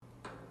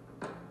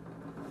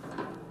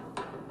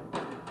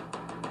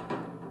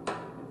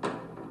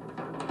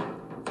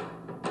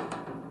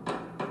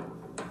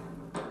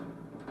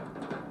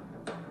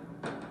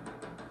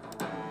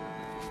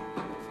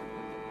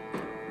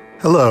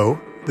Hello,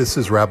 this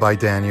is Rabbi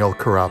Daniel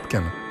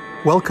Korobkin.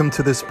 Welcome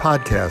to this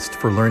podcast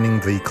for learning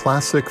the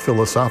classic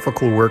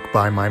philosophical work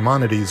by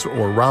Maimonides,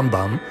 or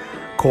Rambam,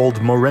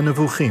 called Moreh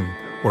Nevukhim,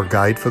 or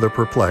Guide for the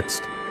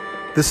Perplexed.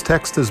 This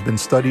text has been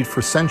studied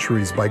for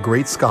centuries by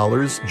great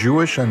scholars,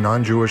 Jewish and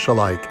non-Jewish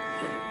alike.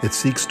 It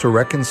seeks to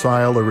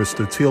reconcile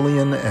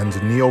Aristotelian and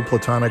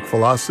Neoplatonic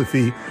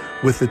philosophy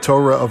with the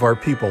Torah of our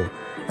people,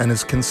 and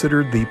is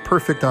considered the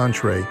perfect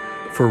entree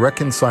for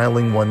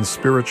reconciling one's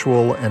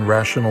spiritual and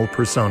rational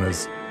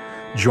personas.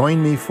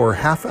 Join me for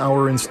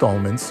half-hour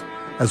installments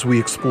as we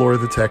explore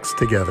the text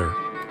together.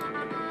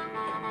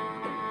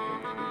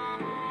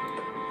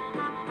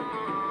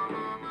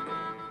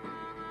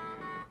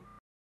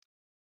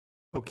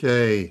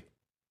 Okay.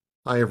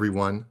 Hi,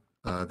 everyone.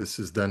 This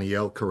is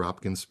Daniel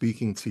Korobkin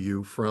speaking to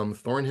you from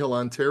Thornhill,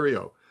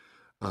 Ontario,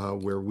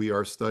 where we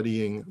are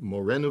studying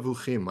Moreh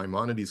Nevukhim,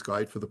 Maimonides'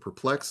 Guide for the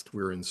Perplexed.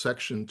 We're in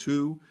section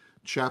 2,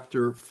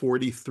 chapter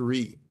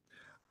 43.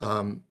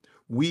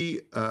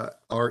 We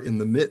are in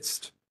the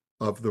midst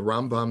of the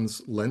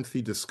Rambam's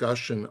lengthy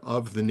discussion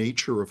of the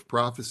nature of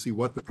prophecy,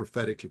 what the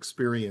prophetic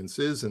experience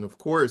is, and of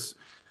course,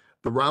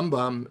 the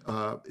Rambam,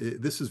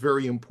 this is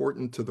very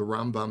important to the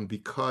Rambam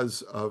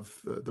because of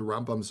the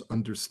Rambam's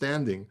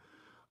understanding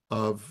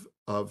of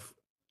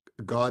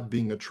God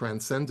being a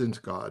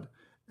transcendent God,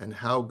 and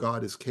how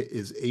God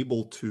is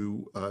able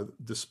to,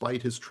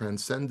 despite his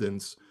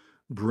transcendence,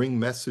 bring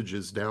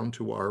messages down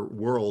to our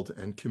world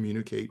and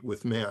communicate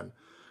with man.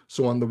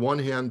 So on the one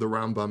hand, the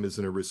Rambam is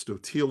an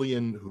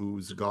Aristotelian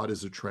whose God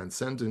is a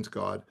transcendent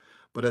God,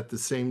 but at the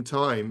same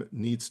time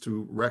needs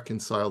to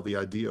reconcile the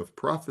idea of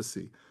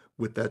prophecy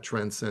with that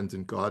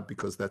transcendent God,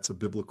 because that's a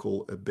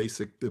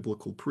basic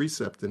biblical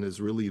precept, and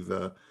is really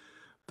the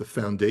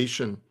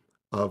foundation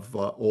of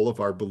all of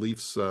our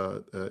beliefs,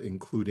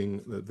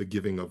 including the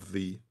giving of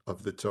the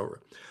Torah.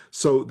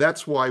 So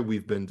that's why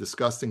we've been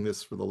discussing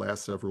this for the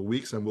last several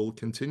weeks, and we'll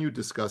continue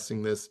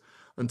discussing this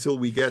until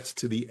we get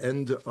to the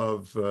end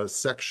of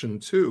section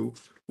 2,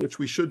 which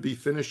we should be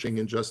finishing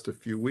in just a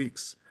few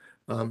weeks.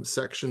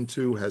 Section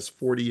 2 has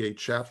 48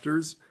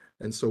 chapters,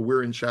 and so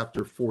we're in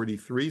chapter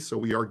 43, so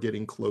we are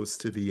getting close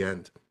to the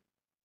end.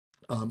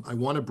 I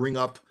want to bring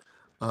up,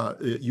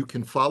 you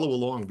can follow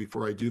along.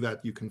 Before I do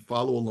that, you can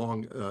follow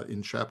along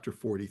in chapter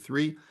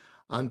 43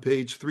 on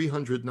page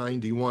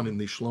 391 in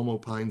the Shlomo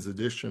Pines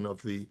edition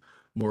of the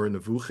Moreh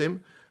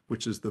Nevukhim,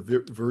 which is the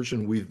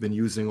version we've been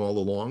using all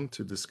along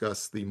to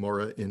discuss the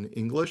Moreh in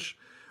English.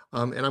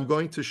 And I'm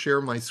going to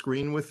share my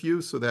screen with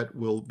you so that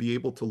we'll be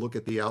able to look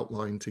at the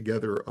outline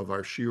together of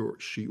our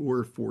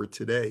shiur for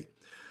today.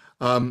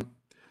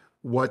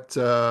 What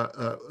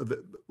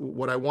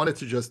I wanted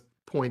to just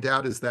point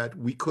out is that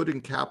we could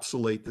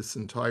encapsulate this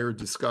entire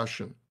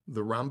discussion,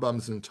 the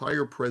Rambam's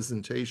entire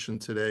presentation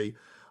today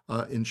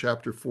in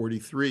chapter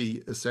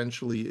 43,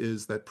 essentially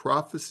is that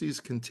prophecies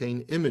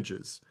contain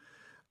images,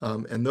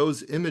 and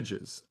those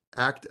images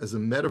act as a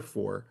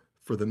metaphor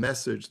for the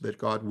message that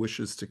God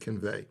wishes to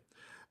convey.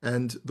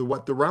 And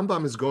what the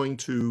Rambam is going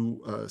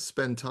to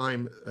spend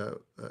time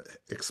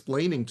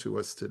explaining to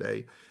us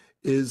today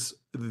is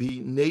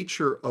the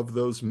nature of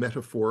those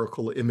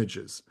metaphorical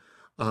images.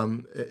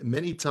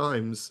 Many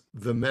times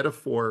the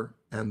metaphor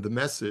and the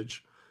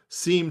message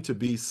seem to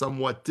be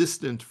somewhat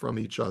distant from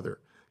each other.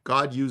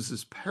 God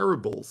uses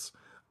parables,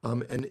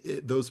 and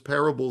those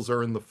parables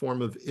are in the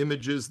form of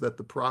images that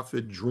the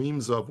prophet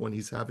dreams of when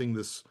he's having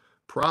this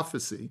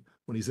prophecy,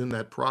 when he's in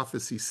that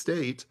prophecy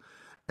state,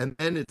 and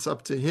then it's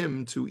up to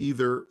him to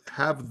either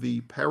have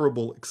the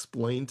parable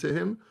explained to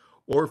him,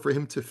 or for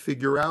him to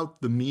figure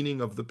out the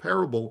meaning of the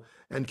parable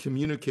and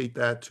communicate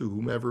that to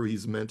whomever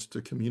he's meant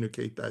to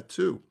communicate that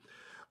to.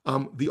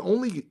 The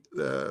only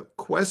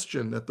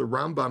question that the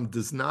Rambam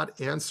does not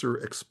answer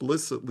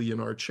explicitly in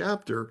our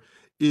chapter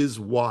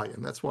is why.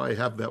 And that's why I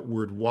have that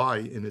word why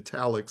in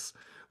italics,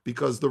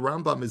 because the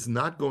Rambam is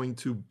not going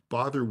to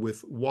bother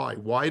with why.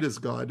 Why does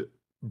God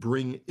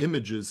bring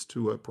images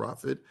to a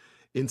prophet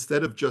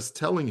instead of just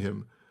telling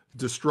him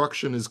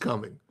destruction is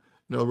coming?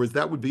 In other words,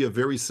 that would be a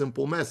very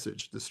simple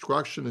message.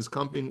 Destruction is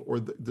coming, or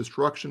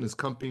destruction is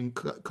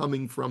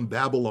coming from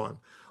Babylon,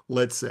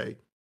 let's say,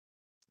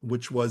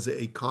 which was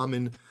a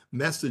common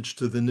message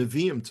to the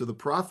Nevi'im, to the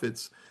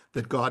prophets,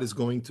 that God is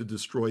going to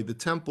destroy the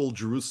temple.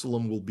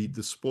 Jerusalem will be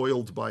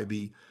despoiled by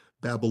the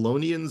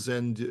Babylonians,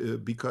 and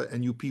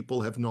you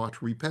people have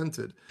not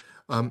repented.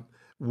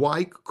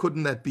 Why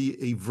couldn't that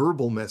be a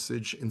verbal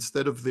message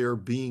instead of there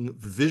being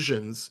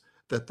visions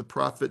that the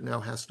prophet now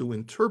has to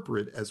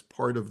interpret as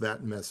part of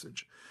that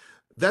message?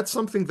 That's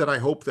something that I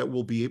hope that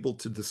we'll be able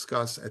to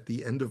discuss at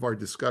the end of our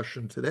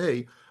discussion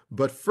today.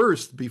 But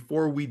first,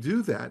 before we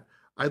do that,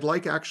 I'd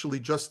like actually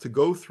just to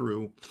go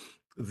through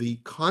the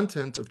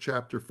content of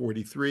chapter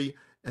 43,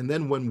 and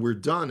then when we're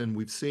done and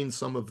we've seen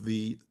some of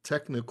the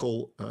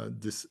technical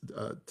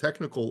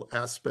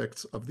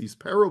aspects of these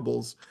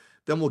parables,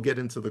 then we'll get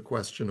into the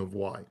question of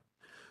why.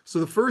 So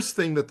the first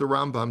thing that the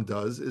Rambam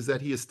does is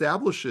that he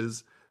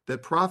establishes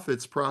that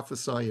prophets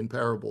prophesy in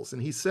parables.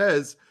 And he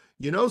says,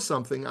 you know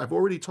something, I've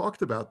already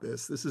talked about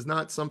this. This is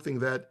not something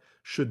that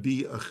should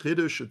be a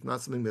chiddush. It's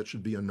not something that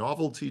should be a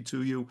novelty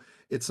to you.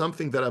 It's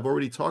something that I've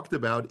already talked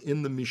about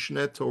in the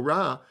Mishneh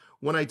Torah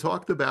when I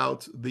talked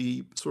about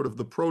the sort of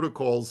the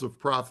protocols of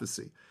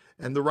prophecy.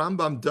 And the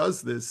Rambam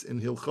does this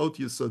in Hilchot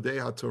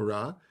Yesodei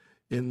HaTorah,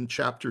 in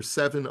chapter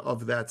 7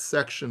 of that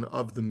section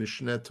of the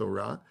Mishneh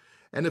Torah.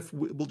 And if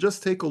we'll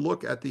just take a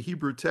look at the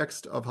Hebrew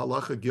text of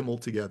Halacha Gimel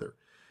together,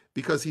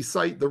 because the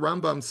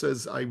Rambam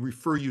says, I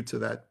refer you to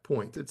that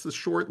point. It's a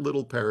short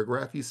little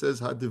paragraph. He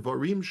says,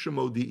 Hadivarim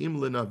shemodiim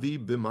lenavi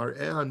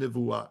b'mar'eh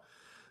nevuah.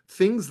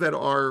 Things that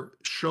are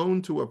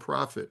shown to a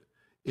prophet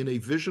in a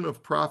vision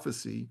of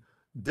prophecy,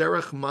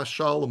 derech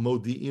mashal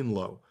modi'in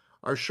lo,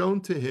 are shown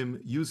to him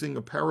using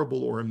a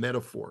parable or a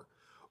metaphor.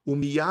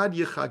 Umiyad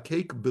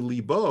yechakek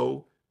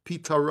belibo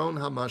pitaron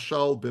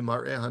hamashal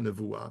b'mar'eh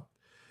nevuah.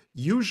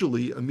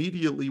 Usually,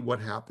 immediately what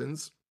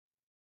happens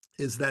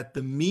is that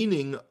the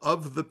meaning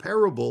of the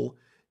parable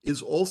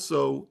is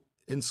also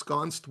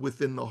ensconced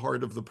within the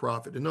heart of the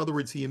prophet. In other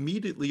words, he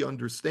immediately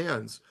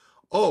understands,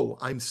 oh,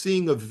 I'm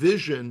seeing a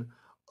vision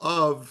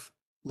of,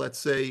 let's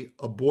say,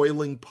 a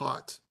boiling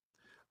pot.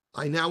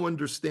 I now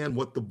understand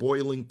what the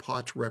boiling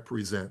pot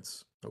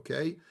represents,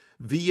 okay?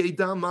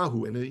 V'yeda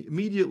mahu, and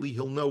immediately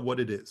he'll know what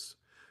it is.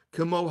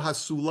 Kemo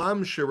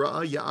hasulam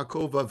shera'a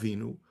Yaakov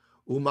Avinu,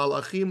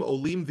 umalachim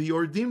olim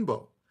v'yordim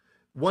bo.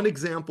 One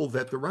example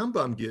that the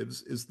Rambam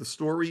gives is the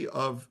story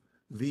of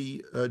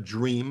the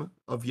dream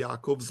of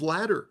Yaakov's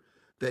ladder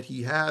that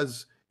he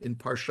has in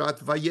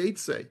Parshat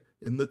Vayetze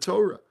in the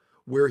Torah,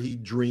 where he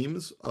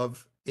dreams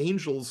of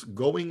angels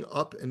going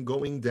up and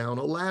going down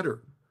a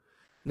ladder.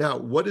 Now,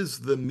 what is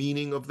the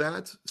meaning of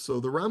that?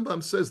 So the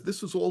Rambam says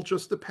this is all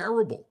just a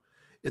parable.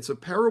 It's a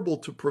parable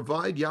to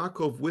provide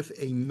Yaakov with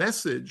a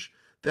message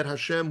that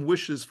Hashem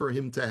wishes for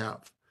him to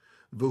have.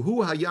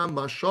 V'hu hayam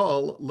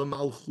mashal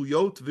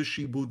lemalchuyot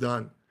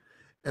v'shibudan.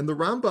 And the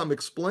Rambam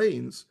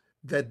explains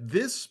that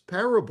this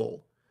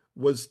parable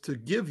was to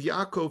give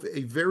Yaakov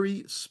a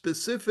very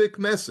specific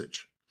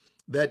message,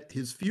 that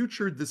his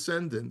future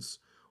descendants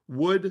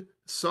would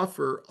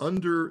suffer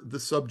under the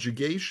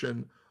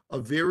subjugation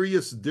of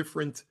various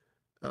different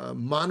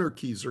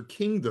monarchies or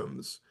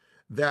kingdoms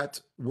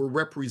that were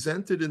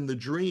represented in the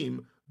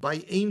dream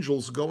by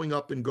angels going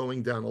up and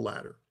going down a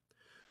ladder.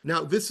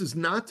 Now, this is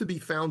not to be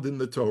found in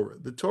the Torah.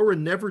 The Torah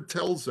never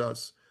tells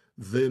us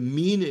the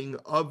meaning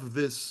of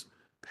this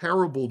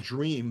parable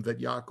dream that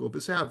Yaakov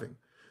is having.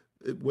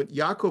 When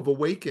Yaakov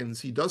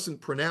awakens, he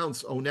doesn't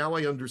pronounce, oh, now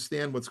I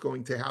understand what's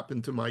going to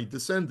happen to my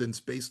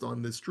descendants based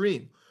on this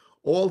dream.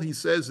 All he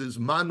says is,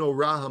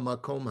 Manorah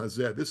hamakom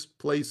hazeh, this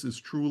place is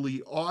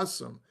truly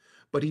awesome.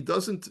 But he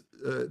doesn't,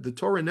 the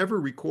Torah never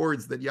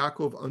records that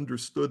Yaakov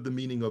understood the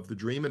meaning of the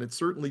dream, and it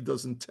certainly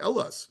doesn't tell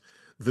us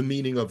the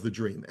meaning of the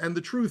dream. And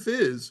the truth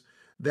is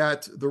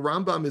that the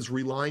Rambam is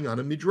relying on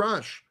a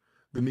midrash.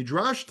 The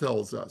midrash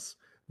tells us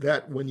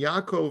that when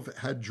Yaakov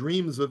had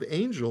dreams of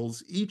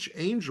angels, each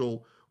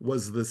angel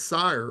was the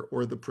sire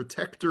or the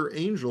protector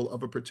angel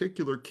of a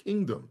particular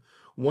kingdom.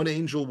 One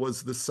angel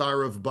was the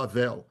sire of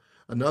Bavel.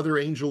 Another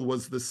angel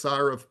was the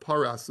sire of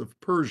Paras, of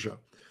Persia.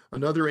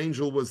 Another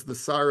angel was the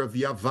sire of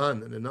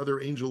Yavan, and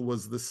another angel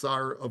was the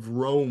sire of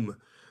Rome.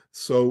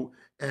 So,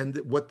 and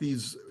what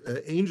these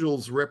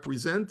angels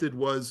represented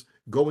was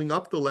going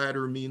up the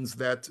ladder means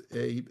that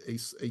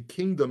a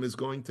kingdom is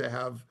going to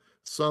have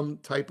some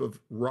type of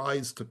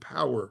rise to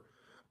power.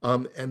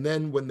 And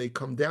then when they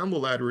come down the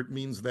ladder, it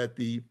means that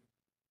the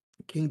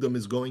kingdom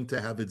is going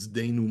to have its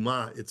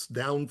denouement, its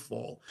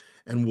downfall,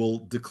 and will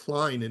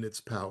decline in its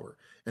power.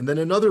 And then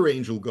another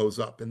angel goes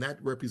up, and that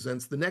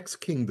represents the next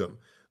kingdom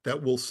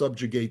that will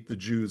subjugate the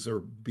Jews or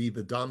be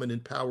the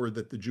dominant power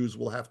that the Jews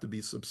will have to be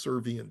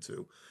subservient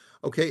to,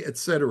 okay,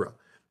 etc.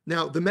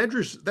 Now, the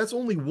Medrash, that's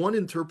only one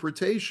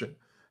interpretation.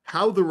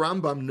 How the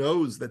Rambam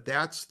knows that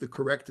that's the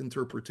correct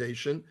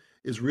interpretation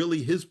is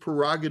really his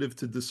prerogative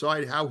to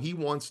decide how he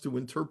wants to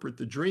interpret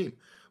the dream.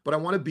 But I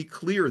want to be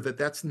clear that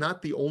that's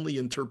not the only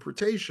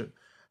interpretation.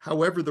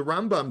 However, the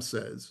Rambam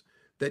says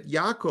that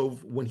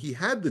Yaakov, when he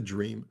had the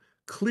dream,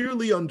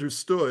 clearly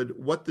understood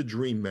what the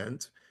dream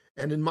meant.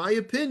 And in my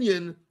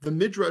opinion, the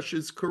Midrash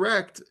is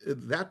correct.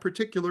 That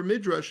particular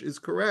Midrash is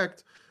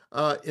correct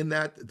in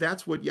that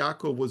that's what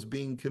Yaakov was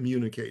being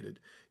communicated.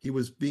 He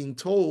was being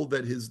told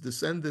that his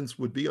descendants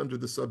would be under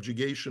the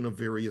subjugation of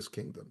various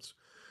kingdoms.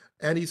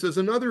 And he says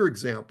another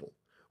example,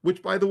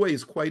 which, by the way,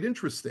 is quite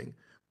interesting,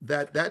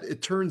 that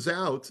it turns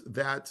out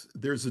that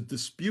there's a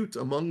dispute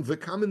among the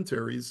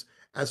commentaries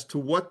as to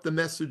what the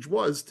message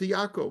was to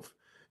Yaakov.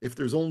 If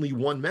there's only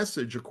one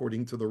message,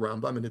 according to the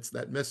Rambam, and it's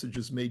that message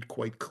is made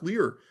quite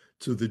clear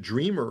to the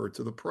dreamer or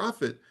to the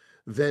prophet,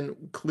 then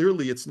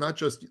clearly it's not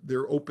just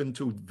they're open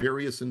to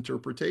various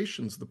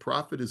interpretations. The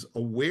prophet is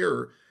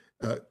aware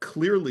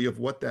clearly of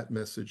what that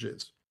message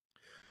is.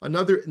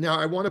 Now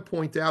I want to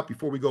point out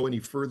before we go any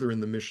further in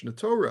the Mishneh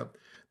Torah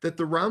that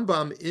the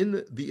Rambam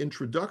in the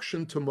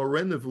introduction to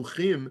Moreh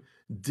Nevukhim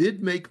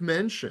did make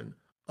mention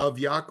of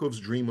Yaakov's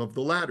dream of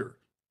the ladder.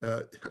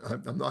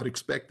 I'm not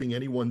expecting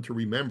anyone to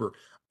remember.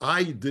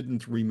 I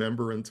didn't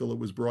remember until it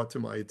was brought to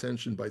my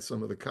attention by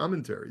some of the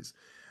commentaries.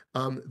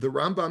 The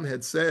Rambam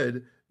had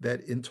said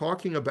that in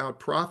talking about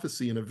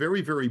prophecy in a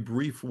very, very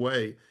brief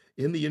way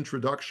in the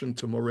introduction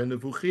to Moreh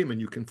Nevukhim, and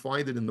you can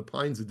find it in the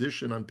Pines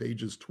edition on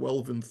pages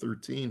 12 and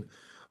 13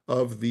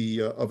 of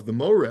the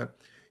Moreh,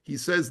 he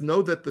says,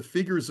 know that the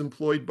figures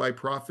employed by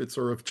prophets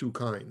are of two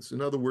kinds.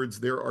 In other words,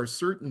 there are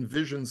certain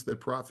visions that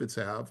prophets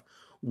have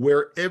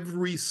where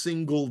every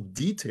single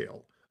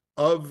detail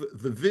of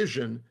the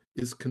vision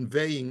is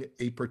conveying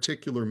a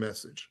particular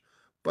message.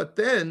 But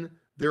then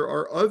there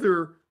are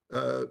other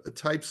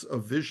types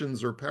of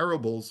visions or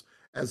parables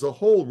as a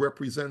whole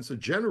represents a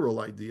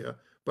general idea,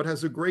 but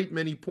has a great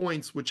many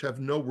points which have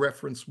no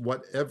reference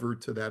whatever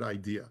to that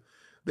idea.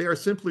 They are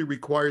simply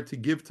required to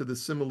give to the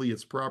simile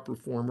its proper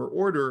form or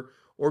order,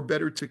 or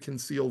better to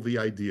conceal the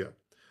idea.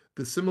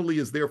 The simile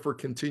is therefore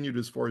continued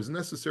as far as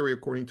necessary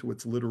according to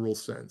its literal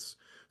sense.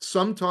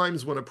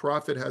 Sometimes when a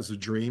prophet has a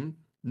dream,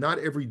 not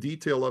every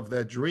detail of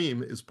that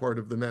dream is part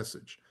of the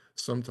message.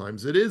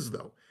 Sometimes it is,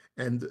 though.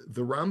 And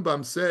the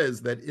Rambam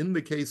says that in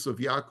the case of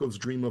Yaakov's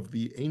dream of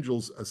the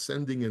angels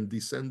ascending and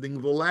descending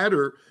the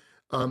ladder,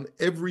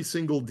 every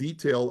single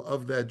detail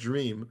of that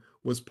dream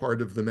was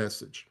part of the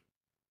message.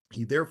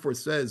 He therefore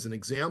says an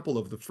example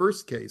of the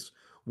first case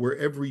where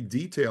every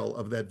detail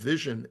of that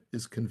vision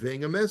is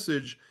conveying a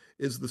message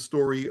is the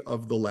story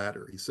of the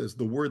ladder. He says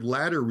the word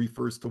ladder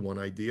refers to one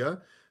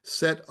idea,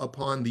 set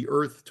upon the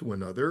earth to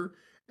another,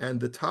 and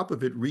the top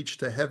of it reached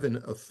to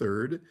heaven a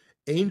third,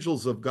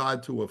 angels of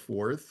God to a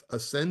fourth,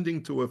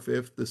 ascending to a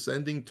fifth,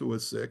 descending to a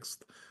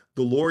sixth.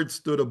 The Lord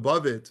stood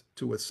above it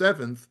to a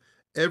seventh.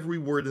 Every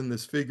word in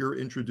this figure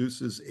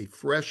introduces a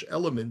fresh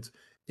element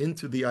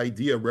into the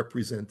idea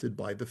represented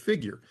by the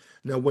figure.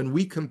 Now, when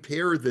we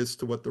compare this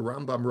to what the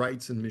Rambam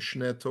writes in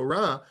Mishneh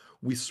Torah,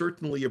 we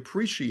certainly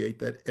appreciate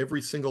that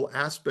every single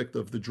aspect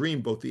of the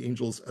dream, both the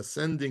angels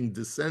ascending,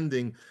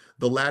 descending,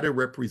 the ladder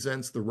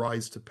represents the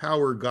rise to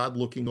power, God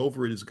looking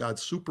over it is God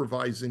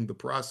supervising the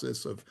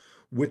process of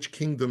which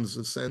kingdoms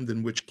ascend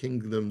and which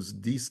kingdoms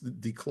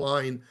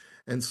decline,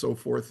 and so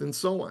forth and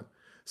so on.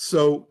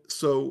 So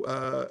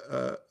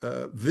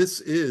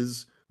this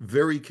is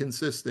very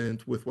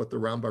consistent with what the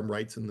Rambam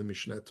writes in the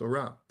Mishneh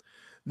Torah.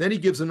 Then he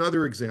gives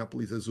another example.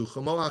 He says, the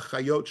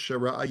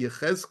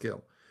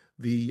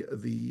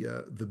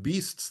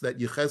beasts that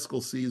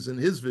Yechezkel sees in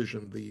his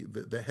vision,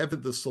 the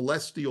heaven, the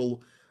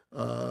celestial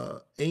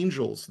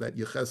angels that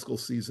Yechezkel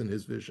sees in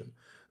his vision,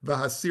 the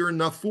Hasir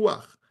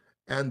Nafuach,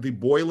 and the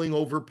boiling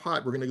over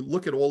pot. We're going to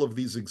look at all of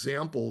these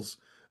examples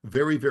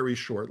very, very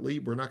shortly.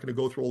 We're not going to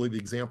go through all of the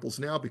examples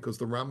now because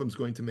the Rambam is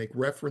going to make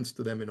reference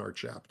to them in our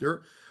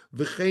chapter.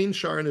 V'chein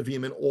shar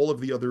Nevi'im, and all of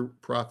the other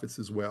prophets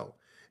as well.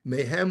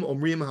 Mehem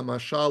omrim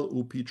hamashal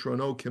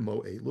upitrono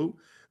kemo elu.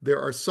 There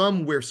are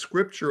some where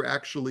Scripture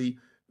actually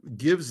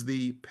gives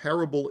the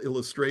parable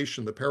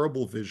illustration, the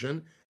parable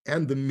vision,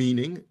 and the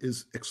meaning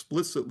is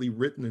explicitly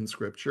written in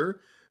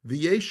Scripture.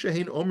 V'yesh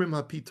shehein omrim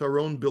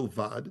hapitaron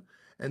bilvad,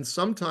 and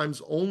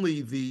sometimes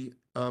only the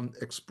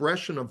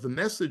expression of the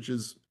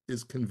messages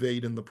is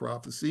conveyed in the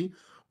prophecy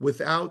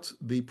without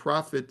the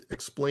prophet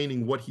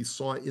explaining what he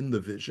saw in the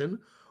vision.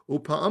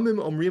 Upa'amim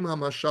omrim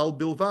hamashal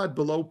bilvad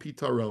below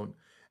pitaron.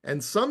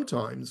 And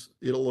sometimes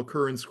it'll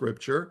occur in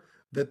Scripture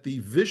that the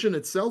vision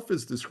itself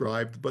is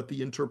described, but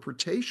the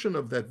interpretation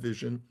of that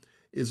vision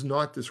is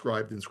not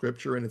described in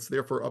Scripture, and it's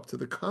therefore up to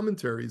the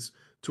commentaries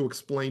to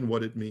explain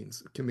what it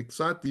means.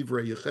 Kemiksat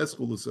divrei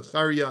Yechezkel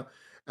u'Zechariah,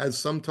 as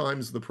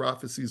sometimes the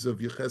prophecies of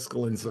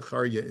Yechezkel and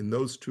Zechariah in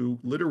those two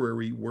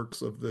literary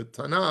works of the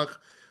Tanakh,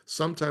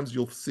 sometimes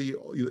you'll see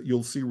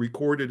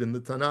recorded in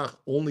the Tanakh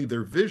only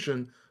their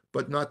vision,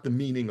 but not the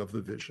meaning of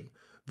the vision.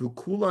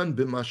 V'kulan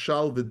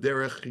b'mashal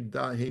v'derech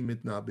chida he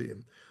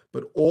mitnabeim.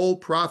 But all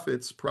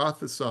prophets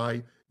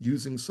prophesy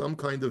using some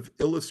kind of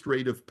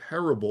illustrative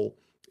parable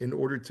in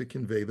order to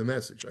convey the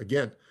message.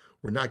 Again,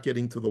 we're not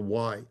getting to the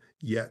why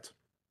yet.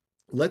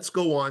 Let's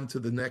go on to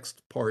the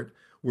next part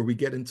where we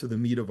get into the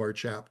meat of our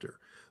chapter.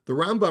 The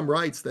Rambam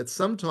writes that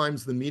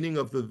sometimes the meaning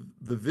of the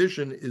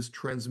vision is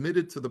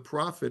transmitted to the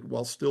prophet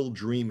while still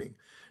dreaming.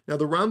 Now,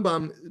 the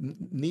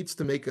Rambam needs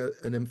to make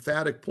an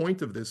emphatic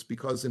point of this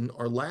because in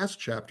our last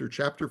chapter,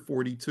 chapter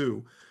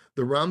 42,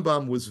 the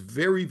Rambam was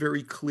very,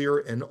 very clear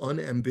and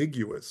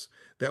unambiguous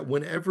that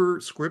whenever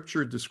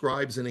Scripture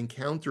describes an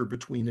encounter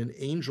between an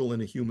angel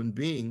and a human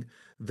being,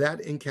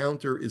 that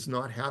encounter is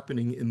not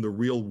happening in the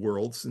real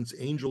world since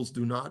angels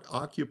do not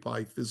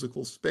occupy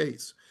physical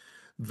space.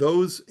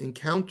 Those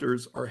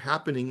encounters are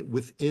happening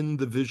within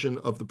the vision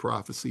of the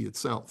prophecy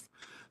itself.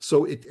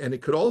 So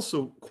it could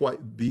also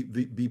quite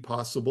be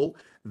possible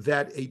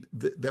that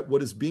that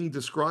what is being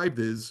described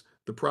is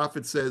the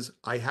prophet says,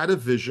 I had a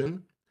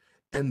vision,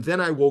 and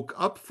then I woke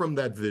up from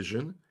that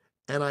vision,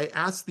 and I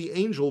asked the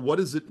angel, what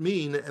does it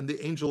mean? And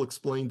the angel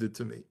explained it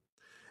to me.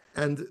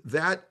 And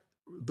that,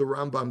 the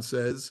Rambam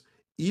says,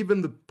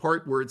 even the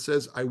part where it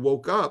says, I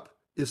woke up,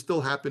 is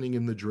still happening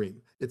in the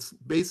dream. It's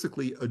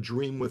basically a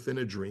dream within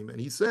a dream.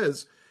 And he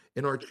says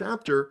in our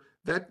chapter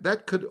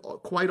that could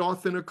quite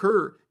often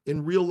occur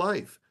in real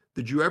life.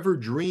 Did you ever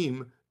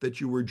dream that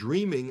you were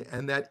dreaming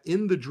and that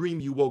in the dream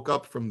you woke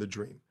up from the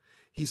dream?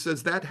 He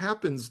says that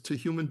happens to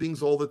human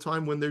beings all the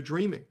time when they're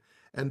dreaming.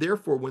 And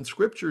therefore, when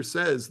Scripture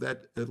says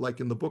that, like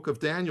in the book of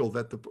Daniel,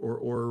 that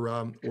or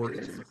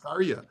in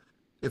Zechariah,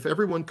 if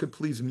everyone could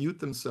please mute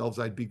themselves,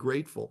 I'd be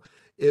grateful.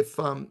 If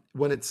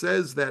when it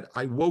says that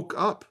I woke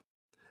up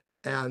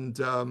and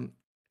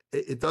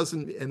it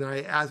doesn't, and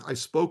I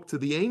spoke to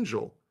the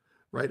angel,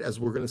 right? As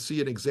we're going to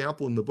see an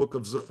example in the book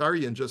of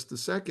Zechariah in just a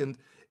second.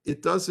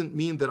 It doesn't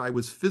mean that I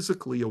was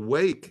physically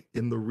awake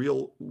in the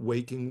real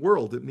waking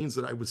world. It means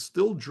that I was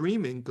still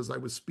dreaming because I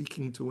was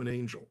speaking to an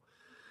angel.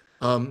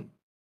 Um,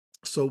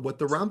 so what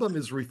the Rambam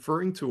is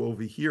referring to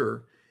over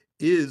here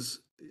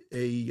is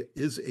a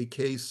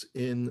case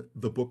in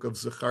the book of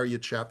Zechariah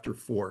chapter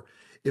 4.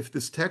 If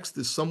this text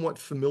is somewhat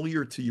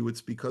familiar to you, it's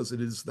because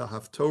it is the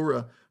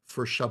Haftorah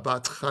for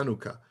Shabbat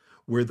Chanukah,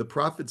 where the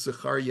prophet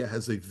Zechariah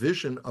has a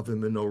vision of a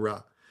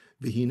menorah.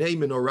 V'hinei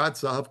menorat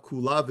zahav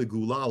kula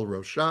v'gula al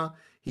rosha.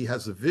 He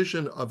has a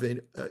vision of a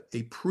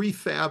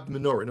prefab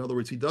menorah. In other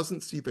words, he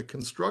doesn't see the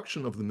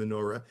construction of the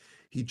menorah.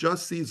 He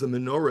just sees a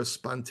menorah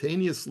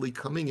spontaneously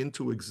coming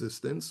into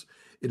existence.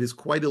 It is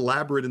quite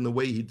elaborate in the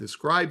way he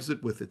describes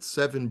it, with its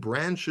 7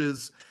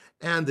 branches,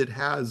 and it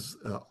has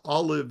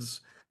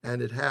olives,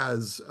 and it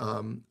has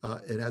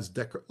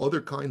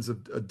other kinds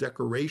of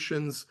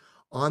decorations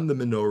on the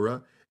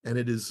menorah, and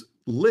it is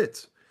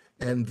lit.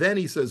 And then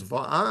he says,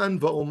 "Va'an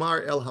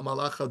va'omar el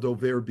hamalach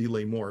hadover bi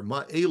lemor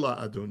ma'ela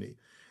adoni."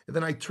 And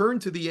then I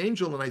turned to the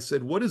angel and I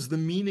said, "What is the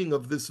meaning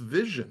of this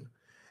vision?"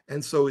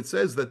 And so it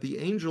says that the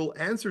angel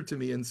answered to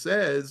me and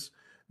says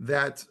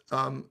that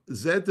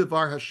Zed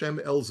devar Hashem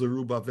el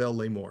Zerubbabel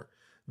lemor.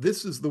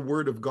 This is the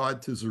word of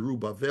God to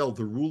Zerubbabel,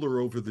 the ruler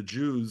over the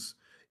Jews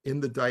in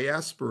the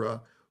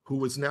diaspora, who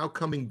was now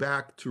coming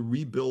back to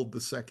rebuild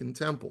the second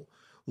temple.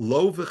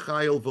 Lo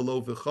v'chayil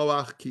v'lo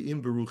v'choach ki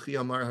im beruchi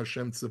amar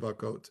Hashem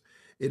tzivakot.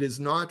 It is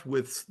not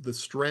with the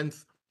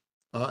strength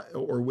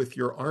or with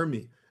your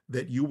army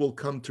that you will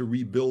come to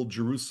rebuild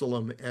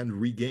Jerusalem and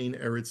regain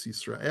Eretz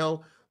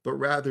Yisrael, but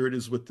rather it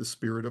is with the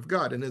Spirit of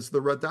God. And as the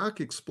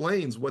Radak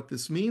explains, what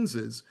this means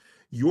is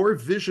your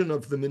vision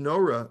of the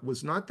menorah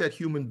was not that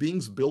human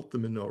beings built the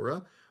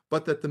menorah,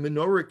 but that the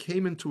menorah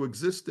came into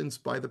existence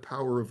by the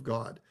power of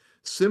God.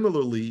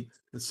 Similarly,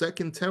 the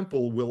second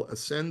temple will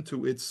ascend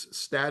to its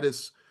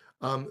status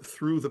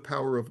through the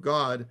power of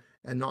God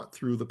and not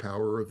through the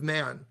power of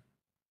man.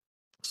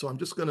 So I'm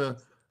just going to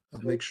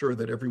make sure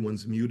that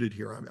everyone's muted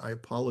here. I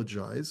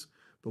apologize,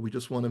 but we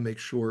just want to make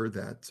sure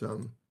that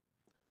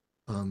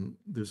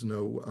there's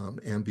no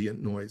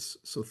ambient noise.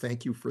 So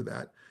thank you for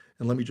that.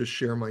 And let me just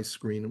share my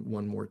screen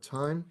one more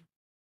time.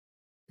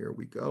 Here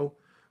we go.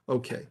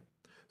 Okay.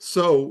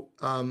 So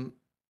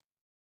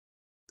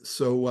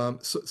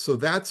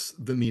that's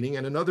the meaning.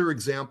 And another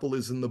example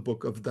is in the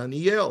book of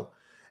Daniel.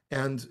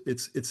 And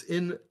it's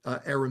in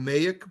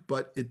Aramaic,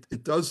 but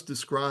it does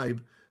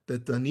describe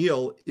that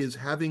Daniel is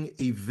having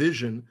a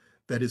vision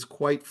that is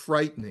quite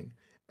frightening.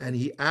 And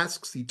he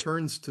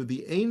turns to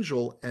the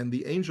angel, and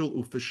the angel,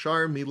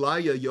 Ufashar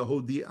Milaya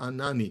Yehudi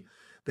Anani,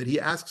 that he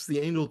asks the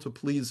angel to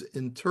please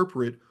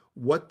interpret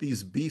what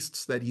these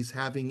beasts that he's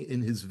having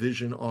in his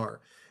vision are.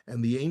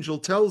 And the angel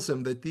tells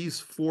him that these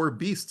 4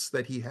 beasts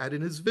that he had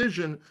in his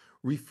vision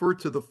refer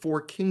to the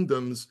 4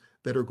 kingdoms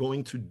that are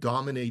going to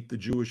dominate the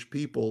Jewish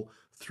people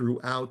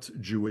throughout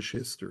Jewish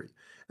history.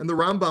 And the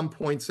Rambam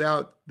points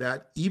out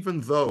that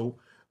even though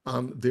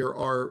there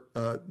are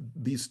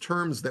these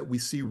terms that we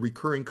see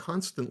recurring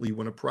constantly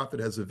when a prophet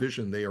has a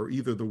vision, they are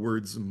either the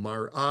words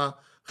mar'ah,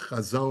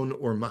 chazon,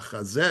 or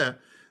machazeh.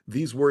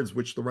 These words,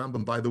 which the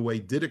Rambam, by the way,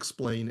 did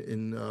explain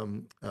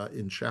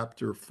in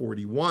chapter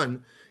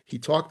 41, he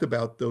talked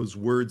about those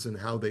words and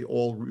how they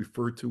all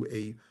refer to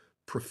a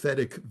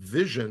prophetic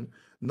vision.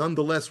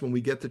 Nonetheless, when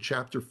we get to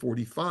chapter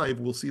 45,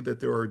 we'll see that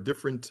there are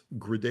different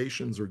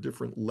gradations or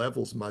different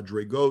levels,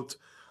 madregot,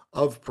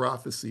 of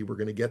prophecy. We're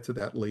going to get to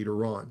that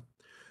later on.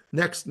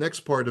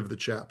 Next part of the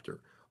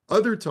chapter.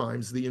 Other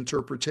times, the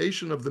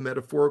interpretation of the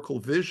metaphorical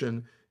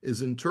vision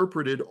is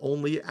interpreted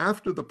only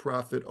after the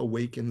prophet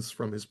awakens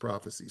from his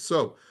prophecy.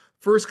 So,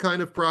 first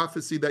kind of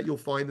prophecy that you'll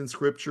find in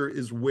Scripture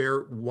is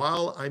where,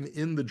 while I'm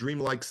in the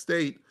dreamlike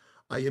state,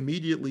 I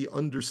immediately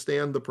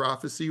understand the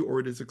prophecy,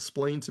 or it is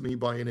explained to me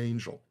by an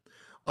angel.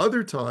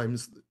 Other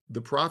times,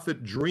 the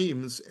prophet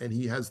dreams and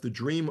he has the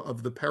dream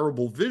of the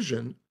parable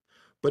vision,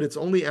 but it's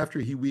only after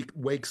he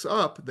wakes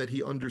up that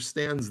he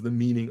understands the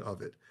meaning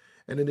of it.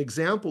 And an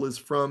example is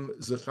from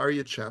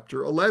Zechariah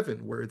chapter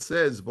 11, where it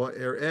says,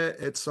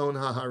 Va'ereh etzon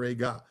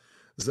ha'harega.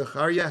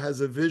 Zechariah has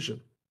a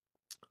vision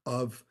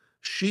of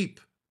sheep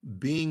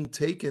being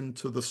taken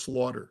to the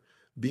slaughter,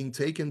 being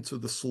taken to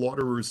the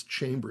slaughterer's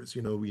chambers.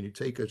 You know, when you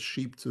take a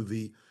sheep to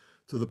the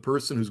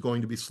person who's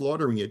going to be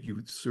slaughtering it,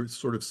 you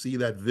sort of see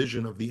that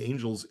vision of the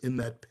angels in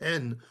that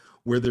pen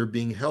where they're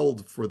being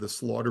held for the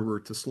slaughterer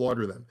to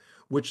slaughter them,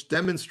 which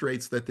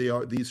demonstrates that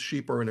these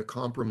sheep are in a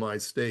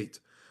compromised state.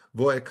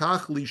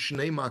 Vo'ekach li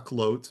shnei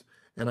maklot,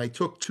 and I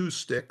took 2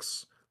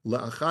 sticks.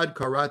 La'achad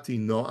karati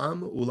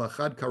noam,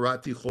 ula'achad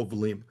karati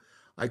chovlim.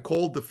 I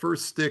called the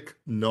first stick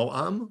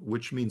noam,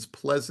 which means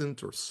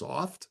pleasant or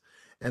soft,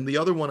 And the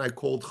other one I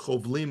called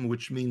chovlim,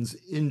 which means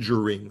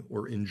injuring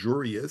or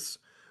injurious.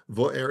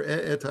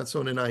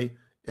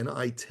 And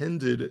I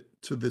tended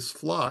to this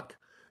flock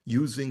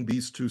using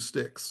these two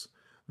sticks.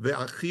 And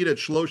I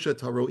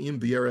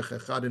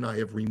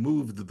have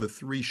removed the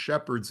three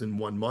shepherds in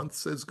 1 month,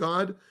 says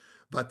God.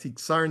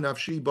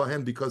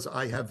 Because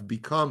I have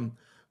become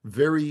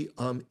very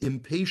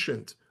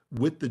impatient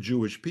with the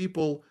Jewish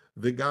people.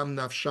 V'gam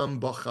nafsham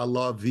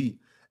b'chalavi,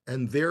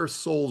 and their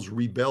souls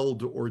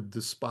rebelled or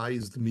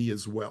despised me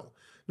as well.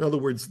 In other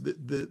words,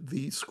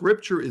 the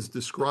scripture is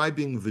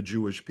describing the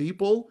Jewish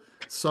people,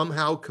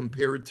 somehow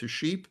compared to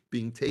sheep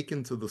being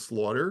taken to the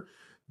slaughter,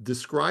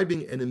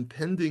 describing an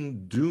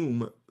impending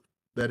doom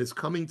that is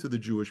coming to the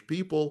Jewish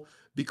people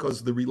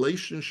because the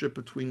relationship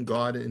between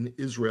God and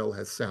Israel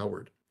has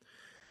soured.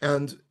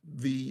 And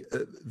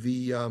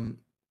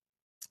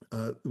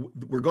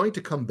we're going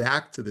to come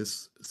back to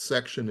this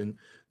section in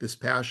this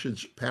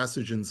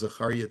passage in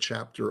Zechariah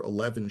chapter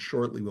 11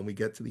 shortly when we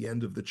get to the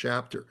end of the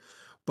chapter.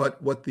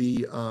 But what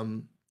the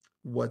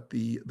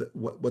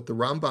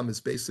Rambam is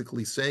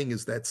basically saying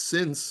is that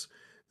since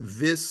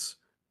this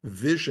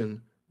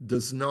vision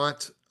does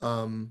not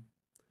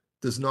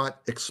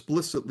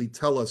explicitly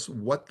tell us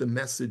what the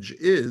message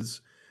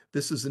is,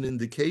 this is an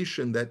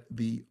indication that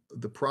the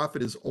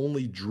prophet is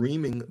only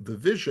dreaming the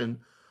vision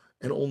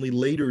and only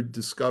later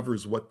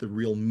discovers what the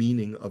real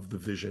meaning of the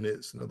vision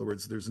is. In other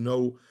words, there's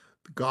no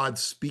God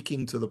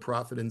speaking to the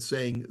prophet and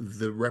saying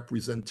the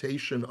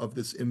representation of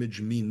this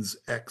image means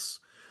X.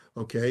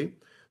 Okay?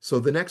 So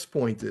the next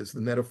point is the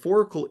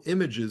metaphorical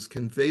images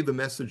convey the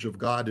message of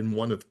God in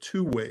one of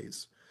two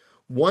ways.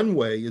 One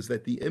way is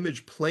that the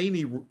image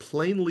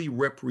plainly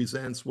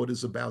represents what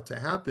is about to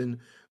happen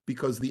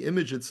because the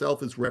image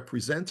itself is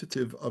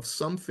representative of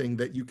something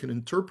that you can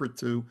interpret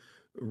to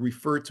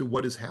refer to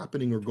what is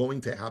happening or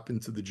going to happen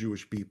to the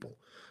Jewish people.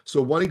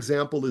 So one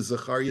example is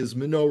Zechariah's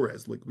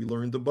menorah, like we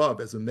learned above,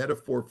 as a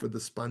metaphor for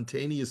the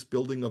spontaneous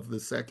building of the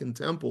second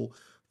temple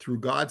through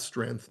God's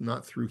strength,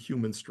 not through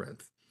human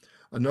strength.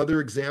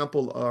 Another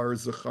example are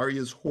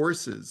Zechariah's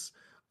horses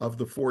of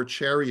the four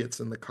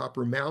chariots and the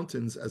copper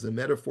mountains as a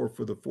metaphor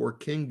for the four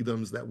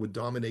kingdoms that would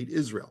dominate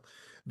Israel.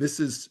 This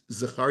is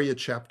Zechariah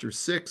chapter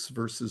 6,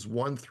 verses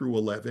 1 through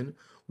 11,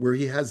 where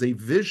he has a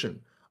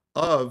vision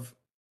of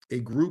a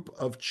group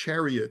of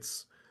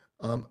chariots,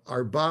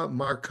 Arba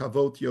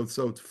Markavot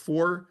Yotzot,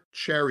 4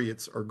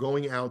 chariots are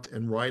going out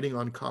and riding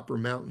on copper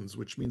mountains,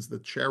 which means the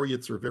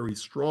chariots are very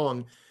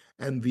strong,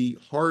 and the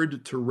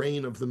hard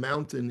terrain of the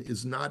mountain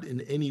is not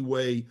in any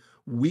way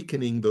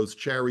weakening those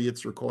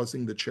chariots or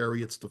causing the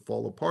chariots to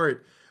fall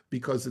apart,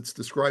 because it's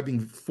describing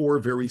 4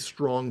 very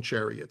strong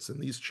chariots.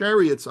 And these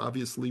chariots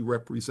obviously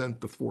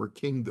represent the 4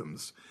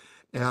 kingdoms.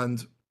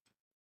 And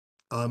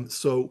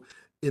so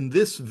in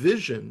this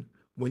vision,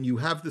 when you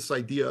have this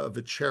idea of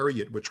a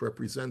chariot, which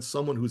represents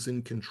someone who's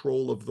in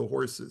control of the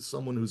horses,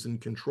 someone who's in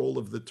control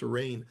of the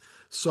terrain,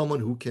 someone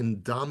who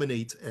can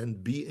dominate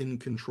and be in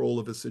control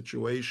of a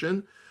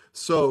situation.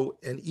 So,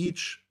 and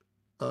each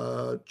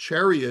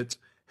chariot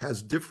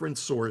has different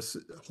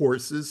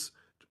horses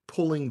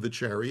pulling the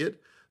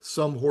chariot.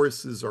 Some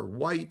horses are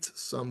white,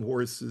 some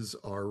horses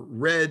are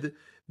red.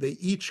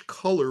 Each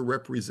color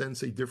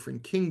represents a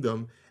different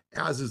kingdom,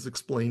 as is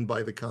explained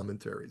by the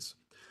commentaries.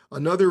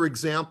 Another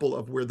example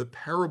of where the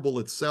parable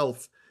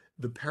itself,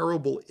 the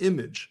parable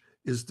image,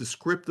 is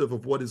descriptive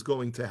of what is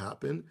going to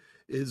happen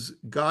is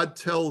God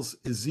tells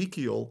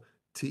Ezekiel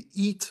to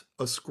eat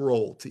a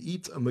scroll, to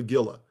eat a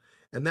Megillah.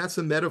 And that's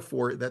a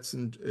metaphor that's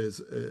in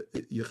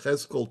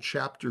Yechezkel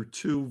chapter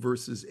 2,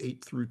 verses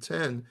 8 through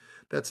 10.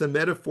 That's a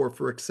metaphor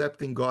for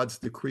accepting God's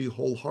decree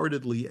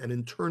wholeheartedly and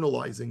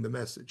internalizing the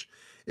message.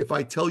 If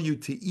I tell you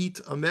to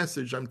eat a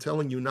message, I'm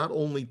telling you not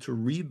only to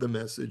read the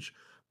message,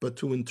 but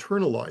to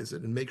internalize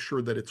it and make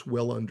sure that it's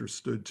well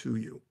understood to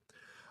you.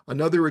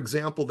 Another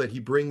example that he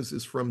brings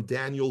is from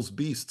Daniel's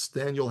beasts.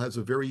 Daniel has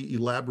a very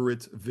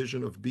elaborate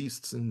vision of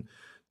beasts in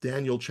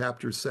Daniel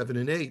chapters 7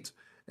 and 8.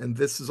 And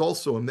this is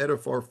also a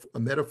metaphor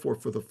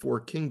for the 4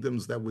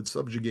 kingdoms that would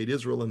subjugate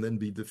Israel and then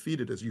be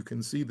defeated. As you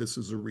can see, this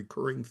is a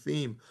recurring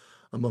theme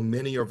among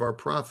many of our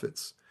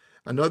prophets.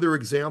 Another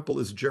example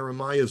is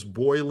Jeremiah's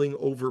boiling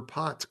over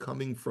pot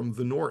coming from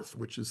the north,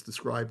 which is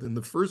described in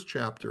the first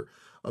chapter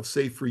of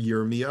Sefer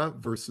Yirmiyah,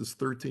 verses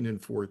 13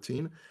 and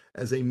 14,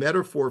 as a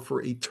metaphor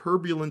for a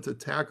turbulent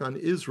attack on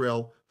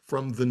Israel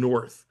from the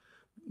north.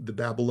 The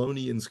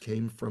Babylonians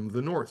came from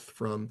the north,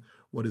 from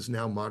what is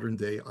now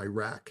modern-day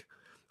Iraq.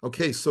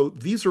 Okay, so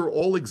these are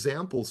all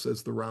examples,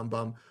 says the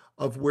Rambam,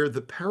 of where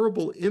the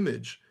parable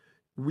image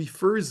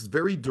refers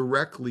very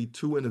directly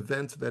to an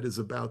event that is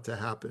about to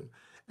happen.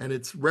 And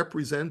it's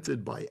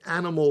represented by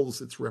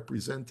animals, it's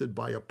represented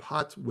by a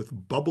pot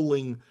with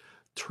bubbling,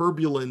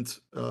 turbulent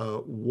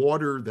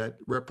water that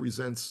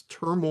represents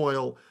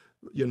turmoil,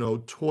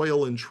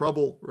 toil and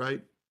trouble,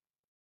 right?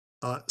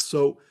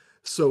 So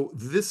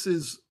this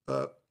is,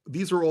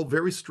 these are all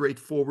very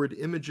straightforward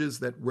images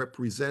that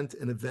represent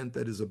an event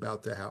that is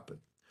about to happen.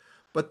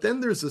 But then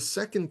there's a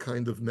second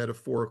kind of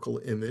metaphorical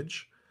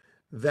image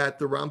that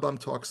the Rambam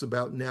talks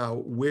about now,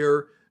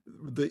 where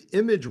the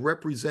image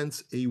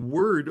represents a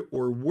word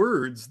or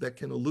words that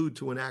can allude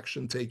to an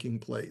action taking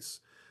place.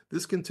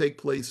 This can take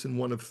place in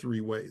one of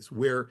three ways,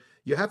 where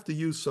you have to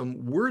use some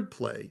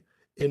wordplay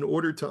in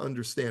order to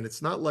understand.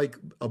 It's not like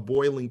a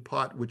boiling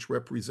pot, which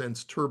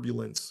represents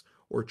turbulence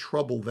or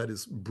trouble that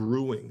is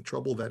brewing,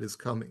 trouble that is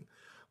coming,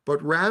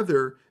 but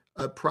rather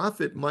a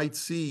prophet might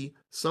see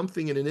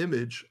something in an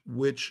image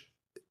which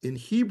in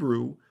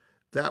Hebrew,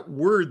 that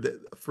word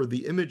that, for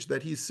the image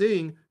that he's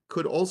seeing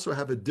could also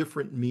have a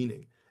different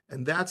meaning.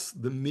 And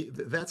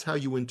that's how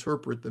you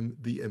interpret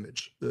the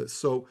image.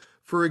 So,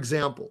 for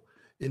example,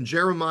 in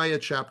Jeremiah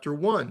chapter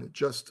 1,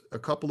 just a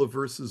couple of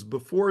verses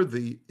before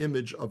the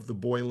image of the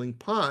boiling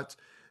pot,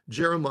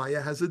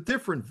 Jeremiah has a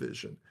different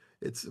vision.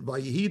 It's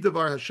Vayihi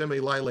Devar Hashem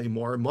Elai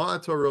Lemor,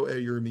 Ma'ata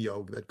Ro'eh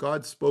Yirmiyahu, that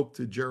God spoke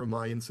to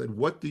Jeremiah and said,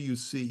 "What do you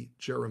see,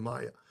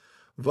 Jeremiah?"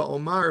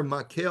 Va'omar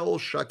Makel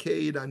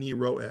Shaked Ani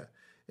Ro'eh.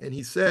 And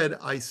he said,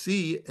 "I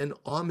see an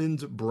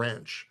almond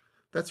branch."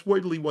 That's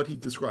widely what he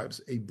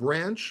describes, a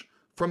branch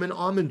from an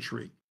almond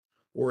tree,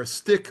 or a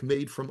stick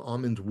made from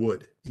almond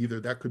wood. Either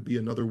that could be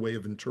another way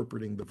of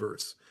interpreting the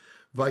verse.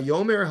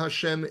 Vayomer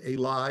Hashem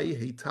Elai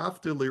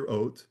Heitafte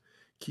Lirot,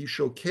 Ki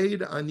Shoked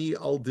Ani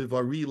Al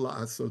Divari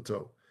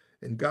La'asoto.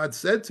 And God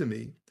said to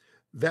me,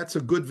 that's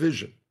a good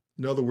vision.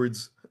 In other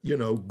words,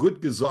 good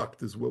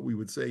gesagt is what we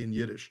would say in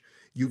Yiddish.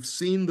 You've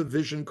seen the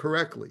vision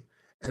correctly.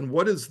 And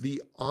what does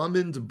the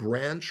almond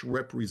branch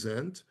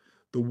represent?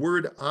 The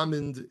word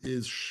almond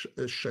is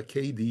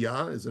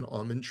shakedia, is an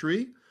almond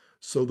tree.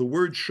 So the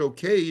word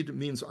shoked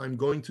means I'm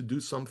going to do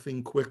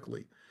something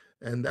quickly.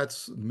 And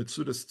that's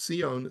Metzudas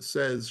Tzion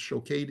says,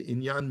 shoked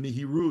inyan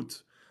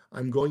mihirut.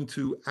 I'm going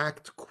to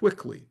act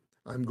quickly.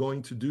 I'm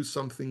going to do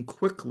something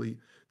quickly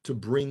to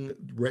bring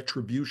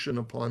retribution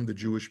upon the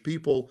Jewish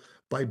people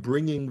by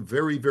bringing,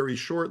 very, very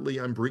shortly,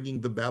 I'm bringing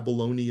the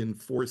Babylonian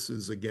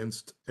forces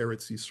against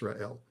Eretz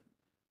Yisrael.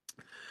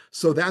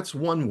 So that's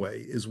one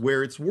way, is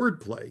where it's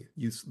wordplay.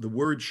 The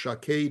word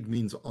shaked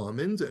means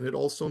almond, and it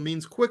also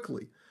means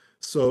quickly.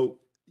 So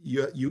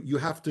you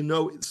have to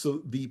know,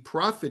 so the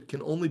prophet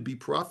can only be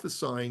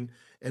prophesying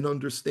and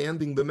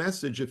understanding the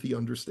message if he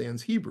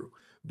understands Hebrew.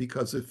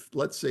 Because if,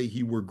 let's say,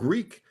 he were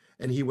Greek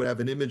and he would have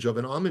an image of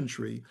an almond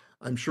tree,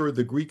 I'm sure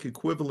the Greek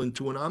equivalent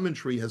to an almond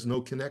tree has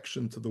no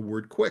connection to the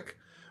word quick,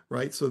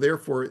 right? So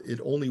therefore, it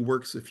only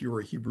works if you're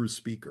a Hebrew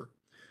speaker.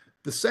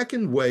 The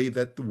second way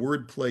that the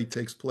word play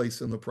takes place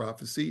in the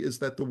prophecy is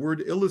that the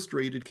word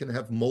illustrated can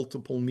have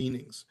multiple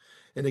meanings.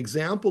 An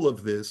example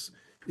of this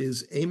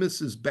is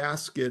Amos's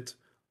basket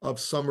of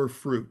summer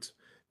fruit.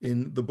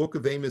 In the book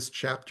of Amos,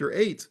 chapter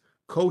 8,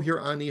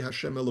 Kohir ani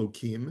Hashem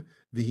Elokim,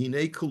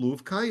 v'hinei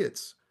kuluv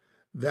kayetz,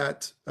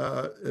 that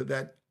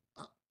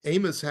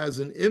Amos has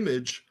an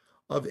image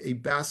of a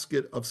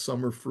basket of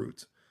summer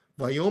fruit.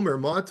 Vayomer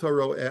ma'ata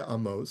ro'eh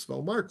Amos,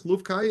 v'omar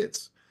kuluv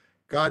kayetz.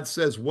 God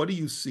says, what do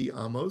you see,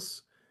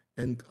 Amos?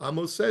 And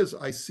Amos says,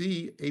 I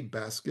see a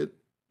basket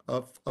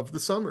of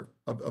the summer,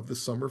 of the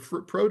summer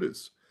fruit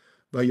produce.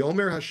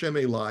 Vayomer Hashem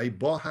Elai,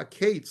 bo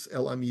haketz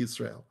el am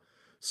Yisrael.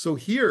 So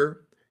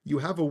here you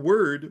have a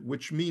word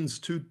which means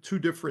two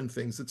different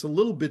things. It's a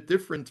little bit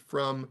different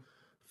from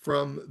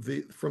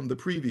the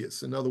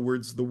previous. In other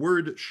words, the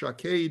word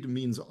shaked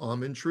means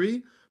almond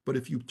tree, but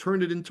if you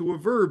turn it into a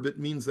verb, it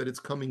means that it's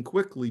coming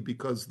quickly,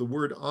 because the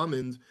word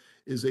almond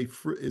is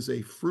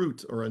a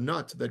fruit or a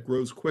nut that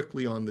grows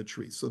quickly on the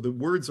tree. So the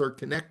words are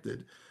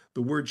connected.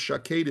 The word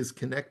shaked is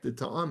connected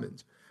to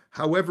almond.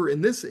 However,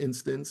 in this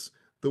instance,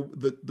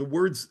 the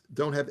words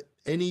don't have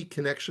any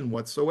connection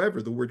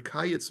whatsoever. The word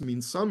kayetz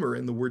means summer,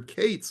 and the word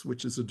kates,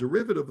 which is a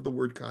derivative of the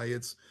word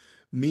kayetz,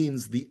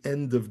 means the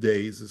end of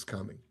days is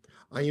coming.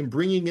 I am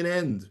bringing an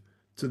end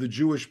to the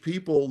Jewish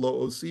people.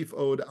 Lo osif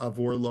od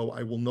avor lo.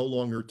 I will no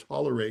longer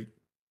tolerate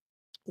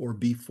or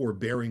be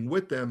forbearing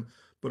with them,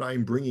 but I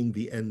am bringing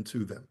the end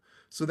to them.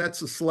 So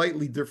that's a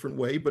slightly different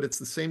way, but it's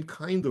the same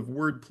kind of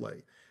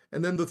wordplay.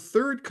 And then the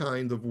third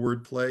kind of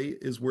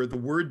wordplay is where the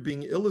word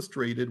being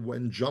illustrated,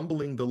 when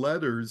jumbling the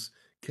letters,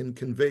 can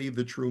convey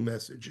the true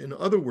message. In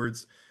other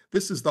words,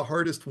 this is the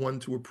hardest one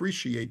to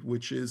appreciate,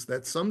 which is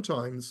that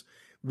sometimes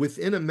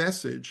within a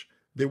message,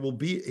 there will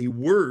be a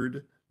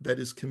word that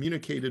is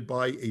communicated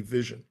by a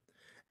vision.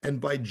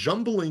 And by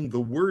jumbling the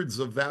words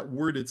of that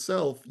word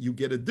itself, you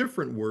get a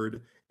different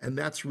word, and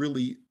that's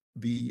really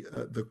the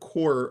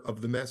core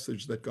of the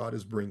message that God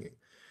is bringing.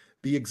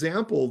 The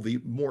example, the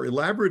more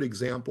elaborate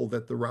example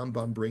that the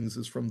Rambam brings,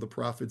 is from the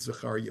prophet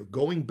Zechariah.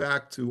 Going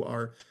back to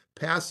our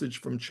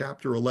passage from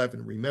chapter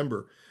 11,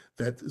 remember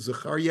that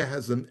Zechariah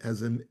has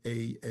an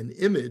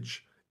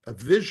image, a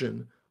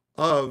vision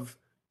of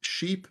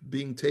sheep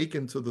being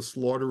taken to the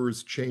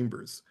slaughterer's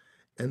chambers.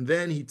 And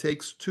then he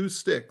takes two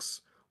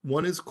sticks.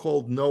 One is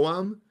called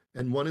Noam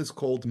and one is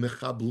called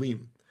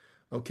Mechablim.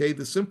 Okay,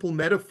 the simple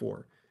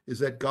metaphor is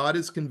that God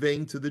is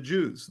conveying to the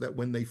Jews that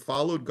when they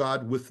followed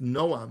God with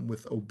Noam,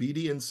 with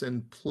obedience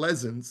and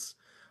pleasance,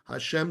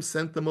 Hashem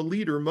sent them a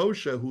leader,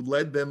 Moshe, who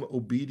led them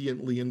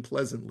obediently and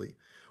pleasantly.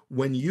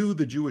 when you,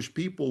 the Jewish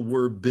people,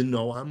 were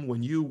binoam,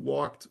 when you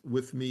walked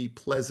with me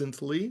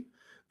pleasantly,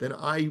 then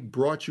I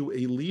brought you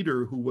a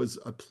leader who was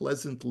a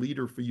pleasant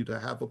leader for you to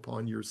have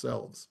upon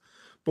yourselves.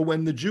 But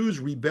when the Jews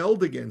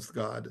rebelled against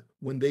God,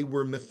 when they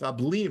were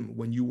mechablim,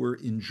 when you were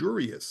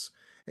injurious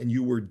and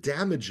you were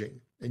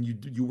damaging and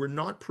you were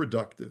not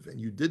productive and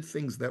you did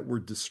things that were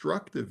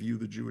destructive, you,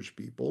 the Jewish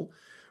people,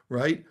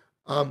 right?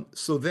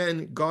 So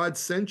then God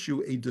sent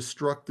you a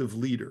destructive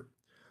leader.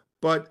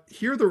 But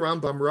here the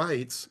Rambam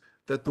writes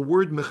that the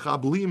word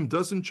mechablim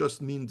doesn't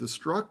just mean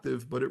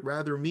destructive, but it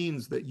rather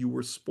means that you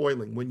were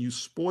spoiling. When you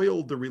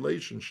spoiled the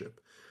relationship,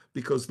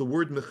 because the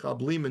word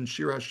mechablim in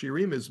Shir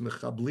HaShirim is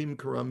mechablim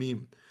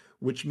karamim,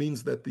 which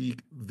means that the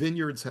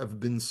vineyards have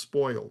been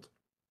spoiled.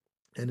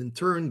 And in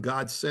turn,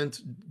 God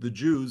sent the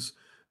Jews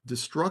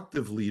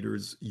destructive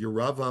leaders,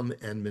 Yeravam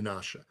and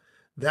Menashe.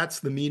 That's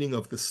the meaning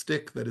of the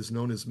stick that is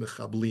known as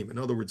mechablim. In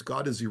other words,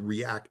 God is a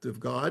reactive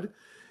God.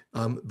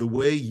 The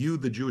way you,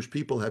 the Jewish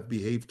people, have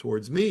behaved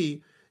towards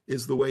me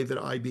is the way that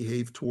I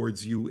behave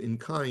towards you in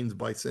kind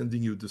by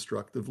sending you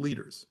destructive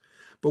leaders.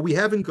 But we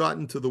haven't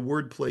gotten to the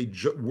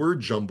wordplay,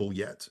 word jumble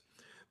yet,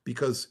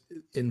 because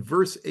in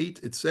verse 8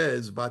 it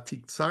says,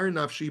 "Vatiktsar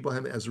nafshi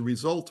bahem," as a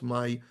result,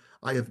 I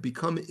have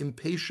become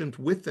impatient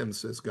with them,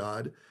 says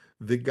God,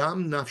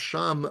 "V'gam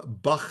nafsham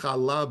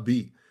bachala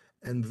bi,"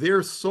 and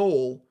their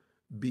soul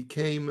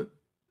became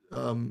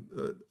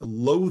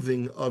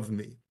loathing of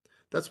me.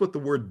 That's what the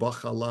word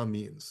bachala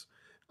means.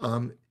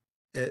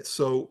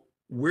 So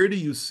where do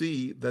you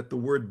see that the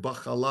word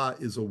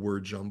bachala is a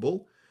word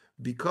jumble?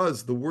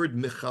 Because the word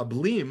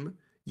mechablim,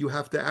 you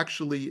have to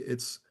actually,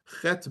 it's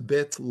chet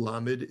bet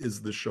lamed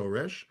is the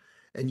shoresh,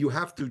 and you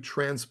have to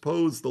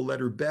transpose the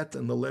letter bet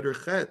and the letter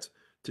chet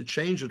to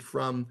change it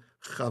from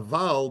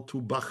chaval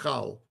to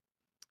bachal.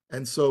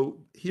 And so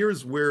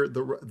here's where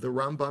the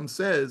Rambam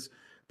says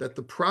that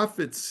the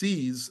prophet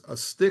sees a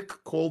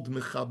stick called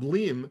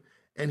mechablim,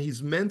 and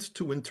he's meant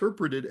to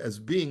interpret it as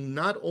being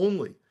not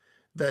only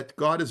that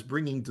God is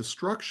bringing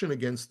destruction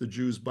against the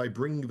Jews by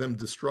bringing them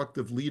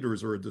destructive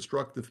leaders or a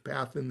destructive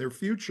path in their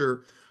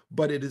future,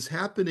 but it is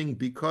happening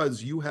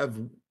because you have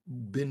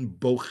been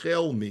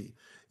bochel me,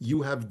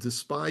 you have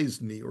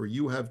despised me, or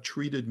you have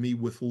treated me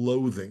with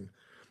loathing.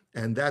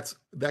 And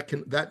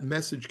that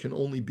message can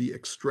only be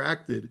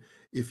extracted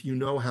if you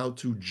know how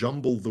to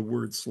jumble the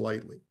word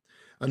slightly.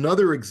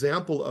 Another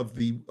example of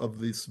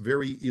this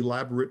very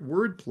elaborate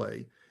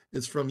wordplay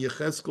is from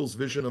Yechezkel's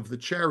vision of the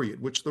chariot,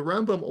 which the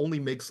Rambam only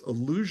makes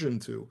allusion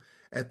to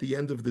at the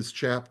end of this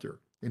chapter.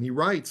 And he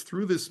writes,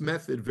 through this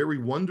method, very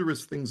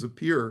wondrous things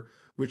appear,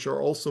 which are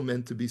also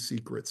meant to be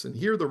secrets. And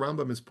here the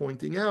Rambam is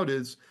pointing out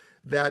is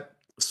that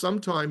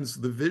sometimes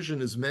the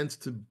vision is meant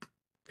to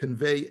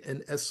convey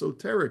an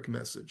esoteric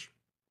message.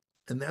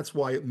 And that's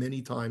why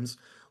many times,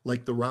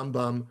 like the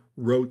Rambam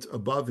wrote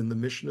above in the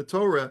Mishnah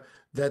Torah,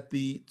 that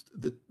the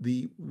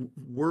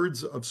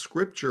words of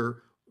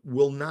Scripture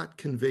will not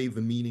convey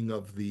the meaning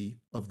of the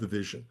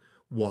vision.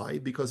 Why?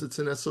 Because it's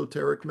an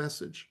esoteric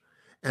message.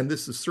 And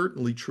this is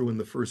certainly true in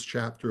the first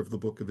chapter of the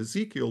book of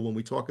Ezekiel when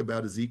we talk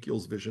about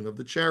Ezekiel's vision of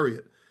the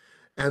chariot.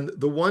 And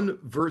the one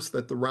verse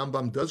that the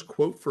Rambam does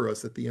quote for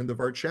us at the end of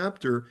our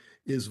chapter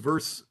is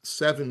verse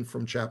 7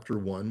 from chapter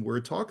 1, where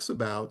it talks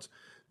about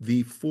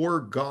the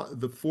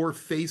four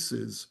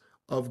faces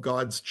of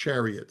God's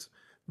chariot,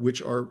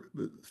 which are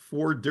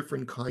four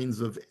different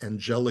kinds of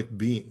angelic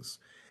beings.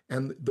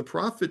 And the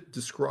prophet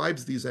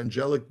describes these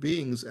angelic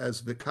beings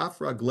as v'kaf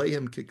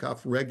ragleim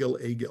kikaf regel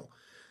egel.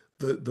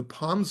 The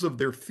palms of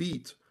their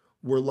feet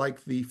were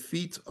like the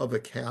feet of a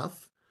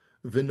calf,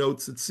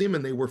 v'notzitzim,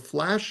 and they were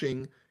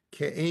flashing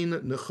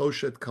ke'ein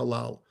nechoshet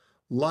kalal,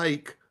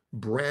 like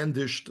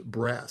brandished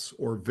brass,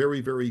 or very,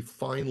 very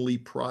finely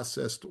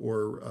processed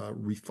or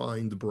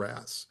refined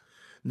brass.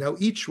 Now,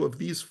 each of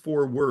these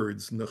four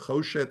words,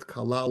 nechoshet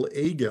kalal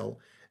egel,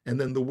 and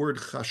then the word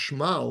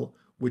chashmal,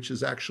 which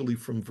is actually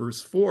from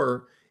verse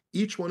 4,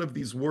 each one of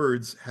these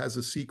words has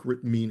a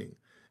secret meaning.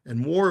 And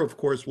more, of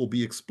course, will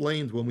be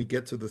explained when we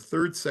get to the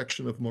third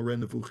section of Moreh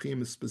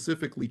Nevukhim,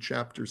 specifically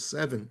chapter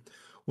 7,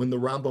 when the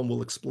Rambam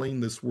will explain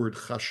this word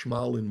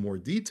chashmal in more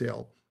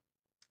detail.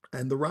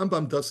 And the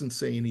Rambam doesn't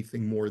say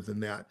anything more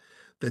than that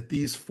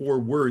these four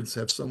words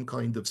have some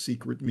kind of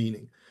secret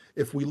meaning.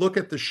 If we look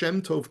at the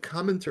Shem Tov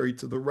commentary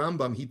to the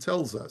Rambam, he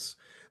tells us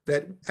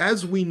that,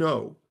 as we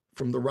know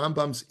from the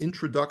Rambam's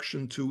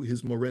introduction to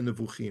his Moreh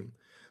Nevukhim,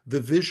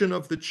 the vision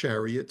of the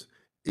chariot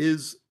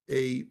is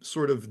a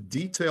sort of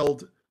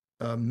detailed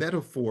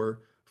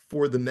metaphor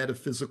for the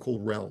metaphysical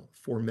realm,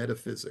 for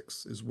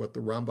metaphysics, is what the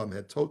Rambam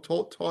had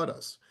taught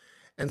us.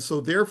 And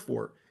so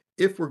therefore,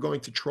 if we're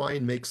going to try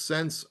and make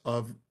sense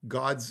of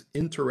God's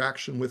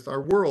interaction with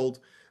our world,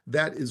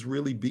 that is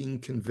really being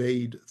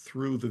conveyed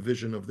through the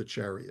vision of the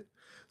chariot.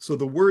 So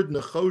the word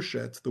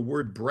nechoshet, the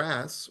word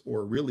brass,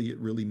 or really it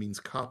really means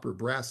copper.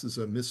 Brass is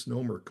a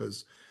misnomer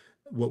because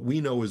what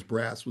we know as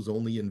brass was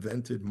only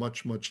invented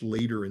much, much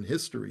later in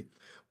history,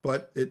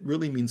 but it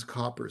really means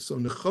copper. So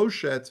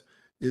nechoshet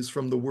is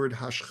from the word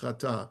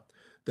hashchata,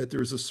 that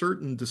there's a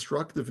certain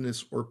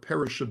destructiveness or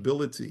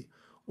perishability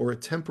or a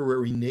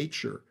temporary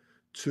nature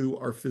to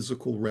our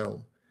physical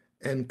realm.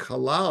 And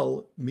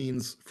kalal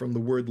means from the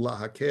word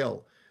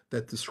lahakel,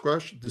 that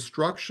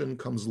destruction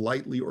comes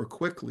lightly or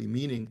quickly,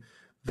 meaning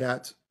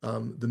that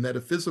the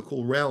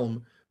metaphysical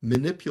realm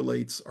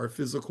manipulates our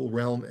physical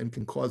realm and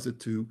can cause it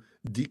to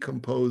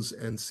decompose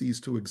and cease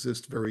to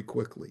exist very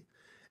quickly.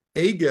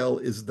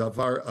 Egel is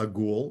davar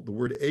agul. The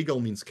word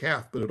egel means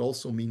calf, but it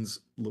also means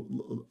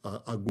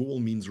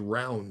agul means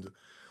round,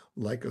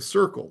 like a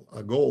circle.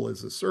 A goal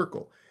is a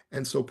circle.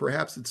 And so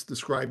perhaps it's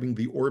describing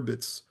the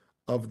orbits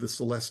of the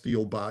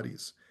celestial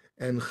bodies.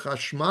 And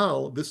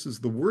chashmal, this is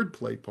the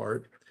wordplay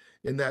part,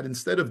 in that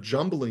instead of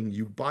jumbling,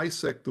 you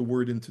bisect the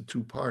word into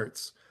two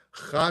parts.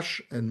 Chash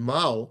and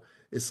mal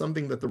is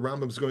something that the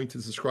Rambam is going to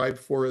describe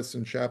for us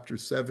in chapter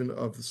 7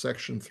 of the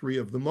section 3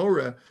 of the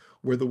Moreh,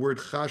 where the word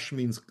chash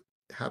means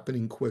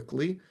happening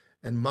quickly,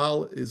 and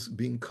mal is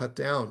being cut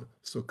down.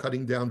 So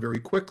cutting down very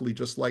quickly,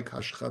 just like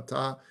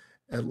hashchata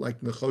and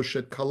like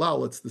nechoshet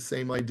kalal, it's the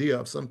same idea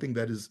of something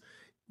that is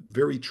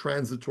very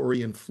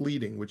transitory and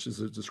fleeting, which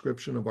is a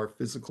description of our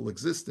physical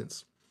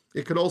existence.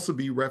 It could also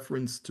be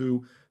referenced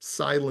to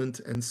silent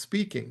and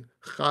speaking.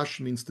 Chash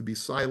means to be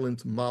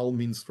silent. Mal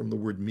means from the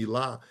word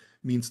milah,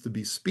 means to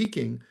be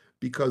speaking,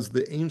 because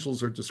the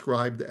angels are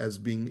described as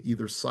being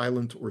either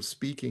silent or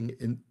speaking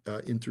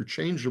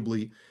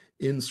interchangeably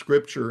in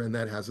Scripture, and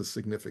that has a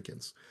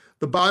significance.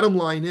 The bottom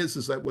line is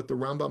that what the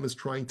Rambam is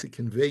trying to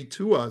convey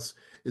to us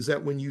is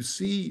that when you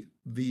see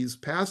these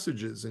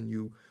passages and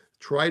you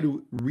try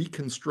to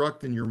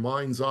reconstruct in your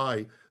mind's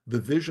eye the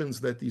visions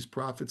that these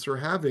prophets are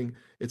having,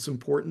 it's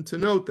important to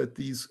note that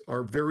these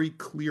are very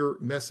clear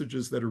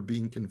messages that are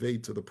being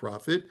conveyed to the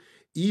prophet,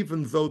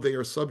 even though they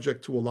are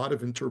subject to a lot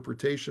of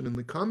interpretation in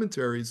the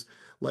commentaries,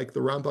 like the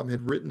Rambam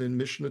had written in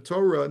Mishnah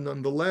Torah.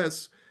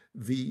 Nonetheless,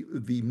 the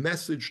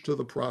message to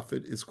the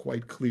prophet is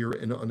quite clear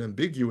and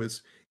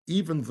unambiguous,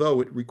 even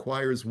though it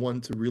requires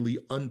one to really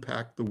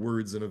unpack the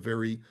words in a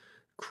very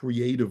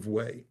creative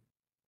way.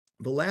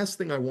 The last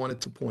thing I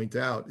wanted to point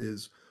out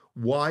is,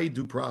 why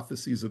do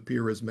prophecies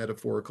appear as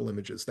metaphorical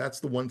images?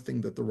 That's the one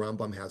thing that the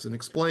Rambam hasn't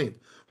explained.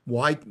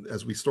 Why,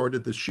 as we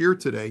started this year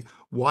today,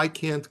 why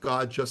can't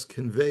God just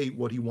convey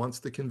what he wants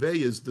to convey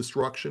is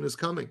destruction is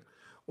coming,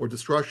 or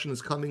destruction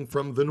is coming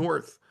from the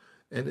north,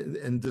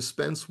 and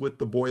dispense with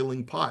the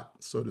boiling pot,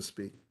 so to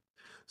speak?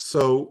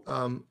 So,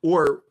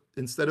 or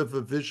instead of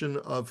a vision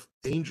of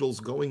angels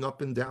going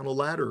up and down a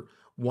ladder,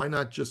 why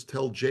not just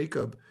tell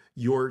Jacob,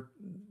 your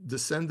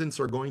descendants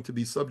are going to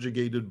be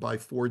subjugated by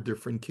 4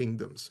 different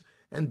kingdoms,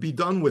 and be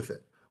done with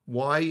it?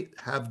 Why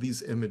have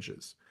these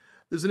images?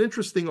 There's an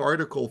interesting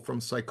article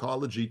from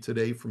Psychology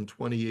Today from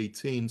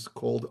 2018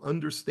 called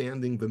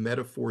Understanding the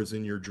Metaphors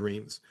in Your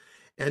Dreams.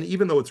 And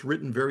even though it's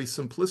written very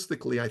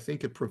simplistically, I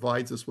think it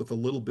provides us with a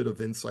little bit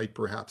of insight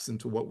perhaps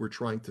into what we're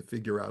trying to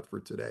figure out for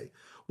today.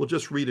 We'll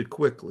just read it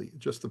quickly,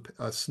 just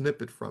a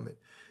snippet from it.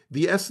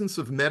 The essence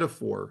of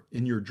metaphor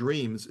in your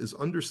dreams is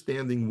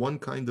understanding one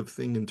kind of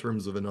thing in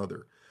terms of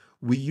another.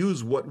 We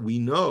use what we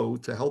know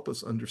to help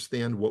us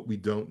understand what we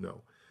don't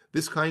know.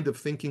 This kind of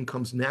thinking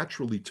comes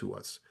naturally to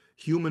us.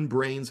 Human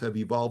brains have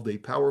evolved a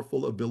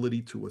powerful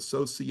ability to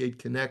associate,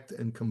 connect,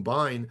 and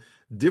combine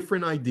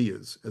different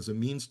ideas as a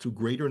means to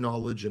greater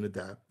knowledge and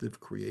adaptive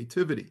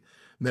creativity.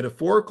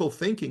 Metaphorical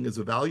thinking is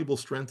a valuable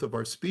strength of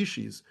our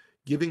species,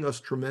 giving us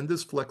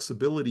tremendous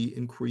flexibility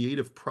in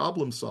creative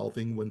problem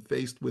solving when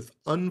faced with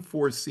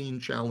unforeseen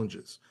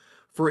challenges.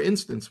 For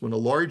instance, when a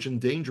large and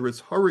dangerous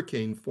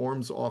hurricane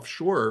forms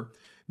offshore,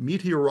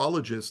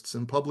 meteorologists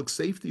and public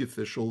safety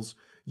officials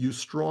use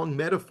strong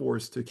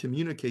metaphors to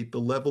communicate the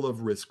level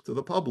of risk to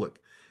the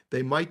public.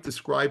 They might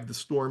describe the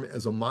storm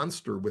as a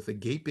monster with a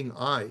gaping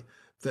eye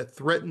that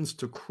threatens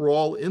to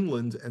crawl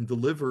inland and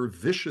deliver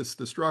vicious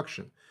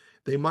destruction.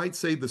 They might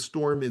say the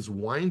storm is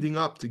winding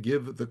up to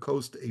give the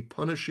coast a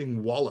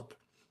punishing wallop.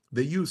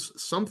 They use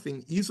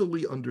something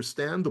easily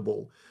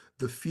understandable,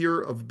 the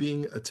fear of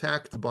being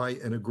attacked by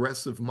an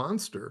aggressive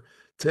monster,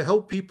 to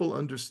help people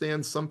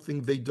understand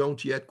something they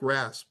don't yet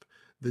grasp,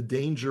 the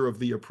danger of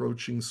the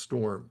approaching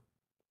storm.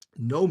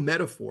 No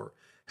metaphor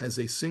has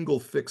a single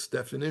fixed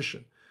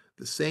definition.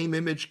 The same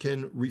image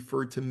can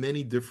refer to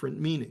many different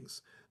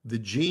meanings. The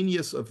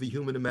genius of the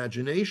human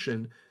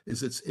imagination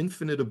is its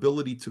infinite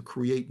ability to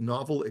create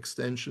novel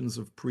extensions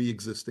of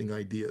pre-existing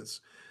ideas.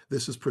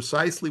 This is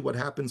precisely what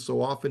happens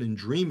so often in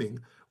dreaming,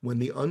 when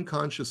the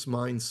unconscious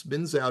mind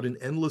spins out an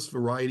endless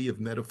variety of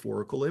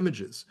metaphorical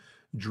images.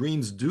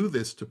 Dreams do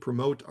this to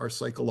promote our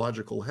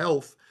psychological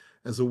health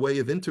as a way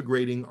of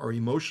integrating our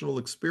emotional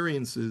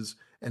experiences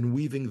and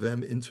weaving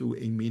them into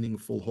a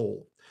meaningful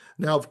whole.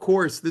 Now, of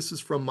course, this is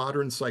from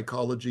modern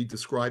psychology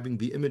describing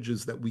the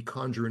images that we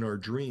conjure in our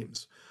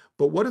dreams.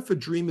 But what if a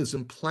dream is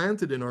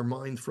implanted in our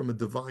mind from a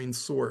divine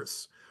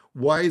source?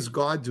 Why is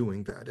God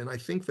doing that? And I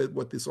think that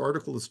what this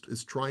article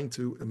is trying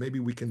to, and maybe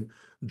we can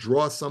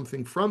draw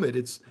something from it,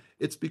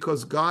 it's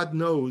because God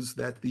knows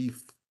that the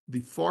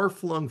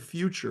far-flung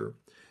future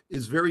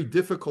is very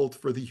difficult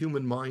for the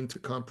human mind to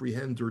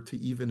comprehend or to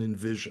even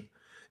envision.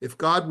 If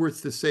God were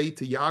to say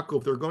to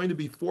Yaakov, there are going to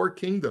be four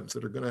kingdoms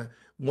that are going to,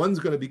 one's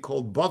going to be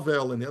called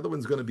Bavel, and the other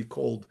one's going to be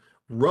called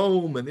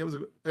Rome, and the other,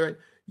 all right,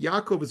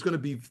 Yaakov is going to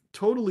be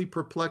totally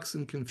perplexed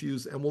and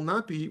confused, and will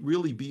not be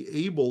really be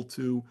able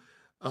to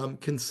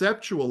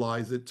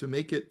conceptualize it to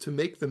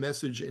make the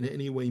message in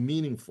any way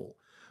meaningful.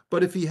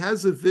 But if he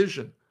has a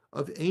vision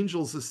of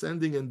angels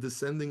ascending and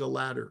descending a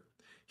ladder,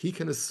 he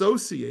can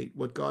associate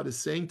what God is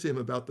saying to him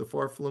about the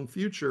far-flung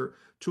future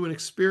to an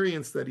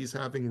experience that he's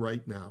having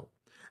right now.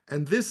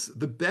 And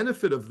the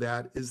benefit of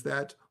that is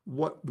that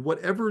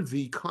whatever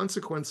the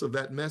consequence of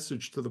that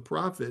message to the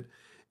prophet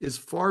is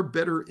far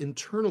better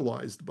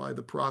internalized by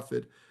the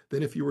prophet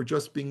than if you were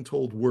just being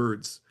told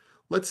words.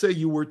 Let's say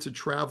you were to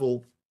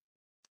travel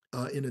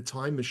in a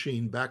time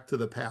machine back to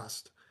the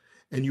past,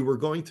 and you were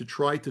going to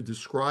try to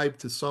describe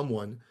to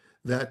someone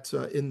that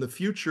in the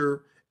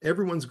future,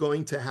 everyone's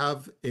going to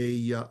have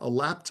a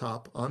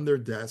laptop on their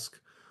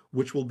desk,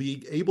 which will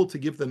be able to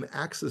give them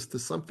access to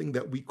something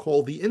that we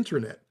call the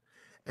internet.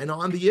 And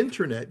on the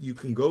internet, you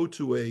can go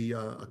to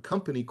a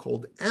company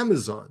called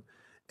Amazon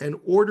and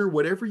order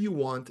whatever you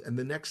want, and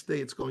the next day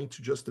it's going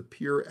to just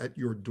appear at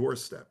your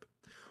doorstep.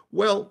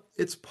 Well,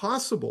 it's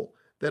possible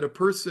that a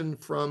person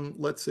from,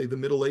 let's say, the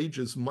Middle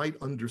Ages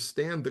might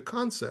understand the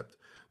concept,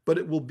 but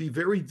it will be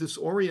very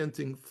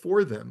disorienting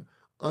for them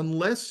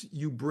unless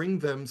you bring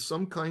them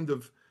some kind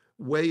of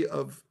way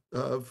of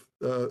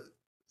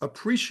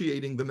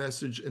appreciating the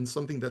message in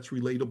something that's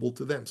relatable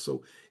to them.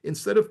 So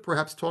instead of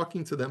perhaps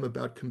talking to them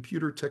about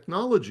computer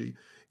technology,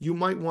 you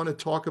might want to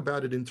talk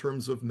about it in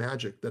terms of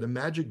magic, that a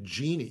magic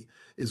genie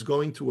is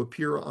going to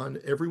appear on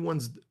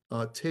everyone's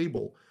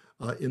table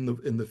in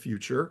the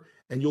future,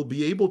 and you'll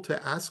be able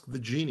to ask the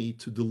genie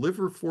to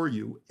deliver for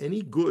you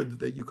any good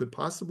that you could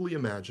possibly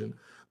imagine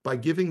by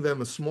giving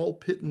them a small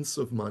pittance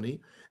of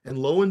money, and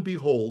lo and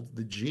behold,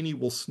 the genie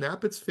will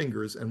snap its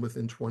fingers, and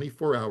within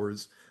 24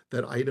 hours,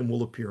 that item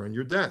will appear on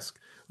your desk.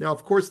 Now,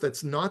 of course,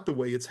 that's not the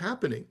way it's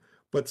happening,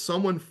 but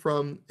someone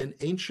from an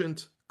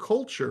ancient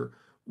culture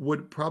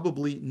would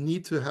probably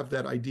need to have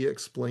that idea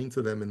explained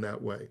to them in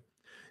that way.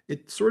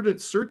 It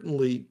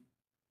certainly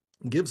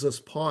gives us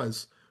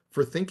pause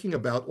for thinking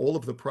about all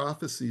of the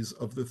prophecies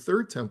of the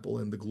third temple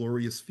and the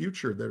glorious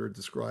future that are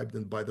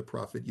described by the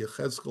prophet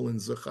Yechezkel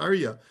and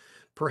Zechariah.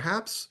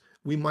 Perhaps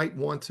we might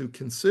want to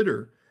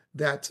consider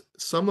that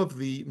some of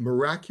the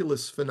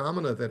miraculous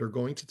phenomena that are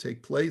going to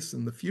take place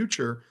in the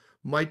future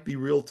might be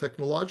real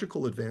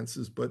technological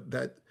advances, but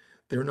that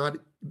they're not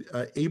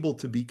able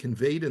to be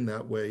conveyed in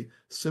that way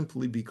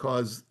simply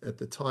because at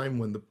the time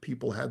when the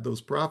people had those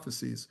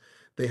prophecies,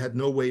 they had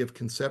no way of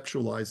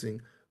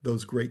conceptualizing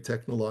those great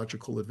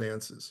technological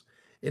advances.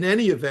 In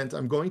any event,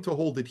 I'm going to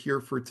hold it here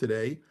for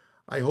today.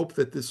 I hope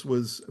that this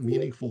was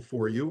meaningful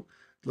for you.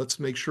 Let's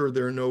make sure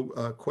there are no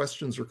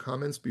questions or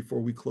comments before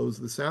we close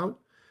this out.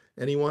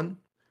 Anyone?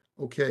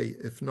 Okay,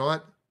 if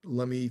not,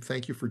 let me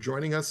thank you for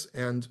joining us.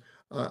 And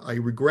I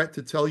regret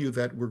to tell you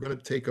that we're going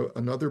to take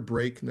another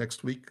break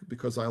next week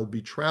because I'll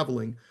be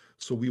traveling.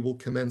 So we will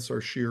commence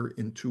our shir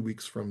in 2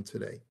 weeks from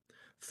today.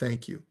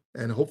 Thank you.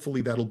 And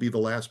hopefully that'll be the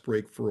last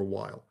break for a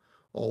while.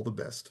 All the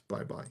best.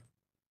 Bye-bye.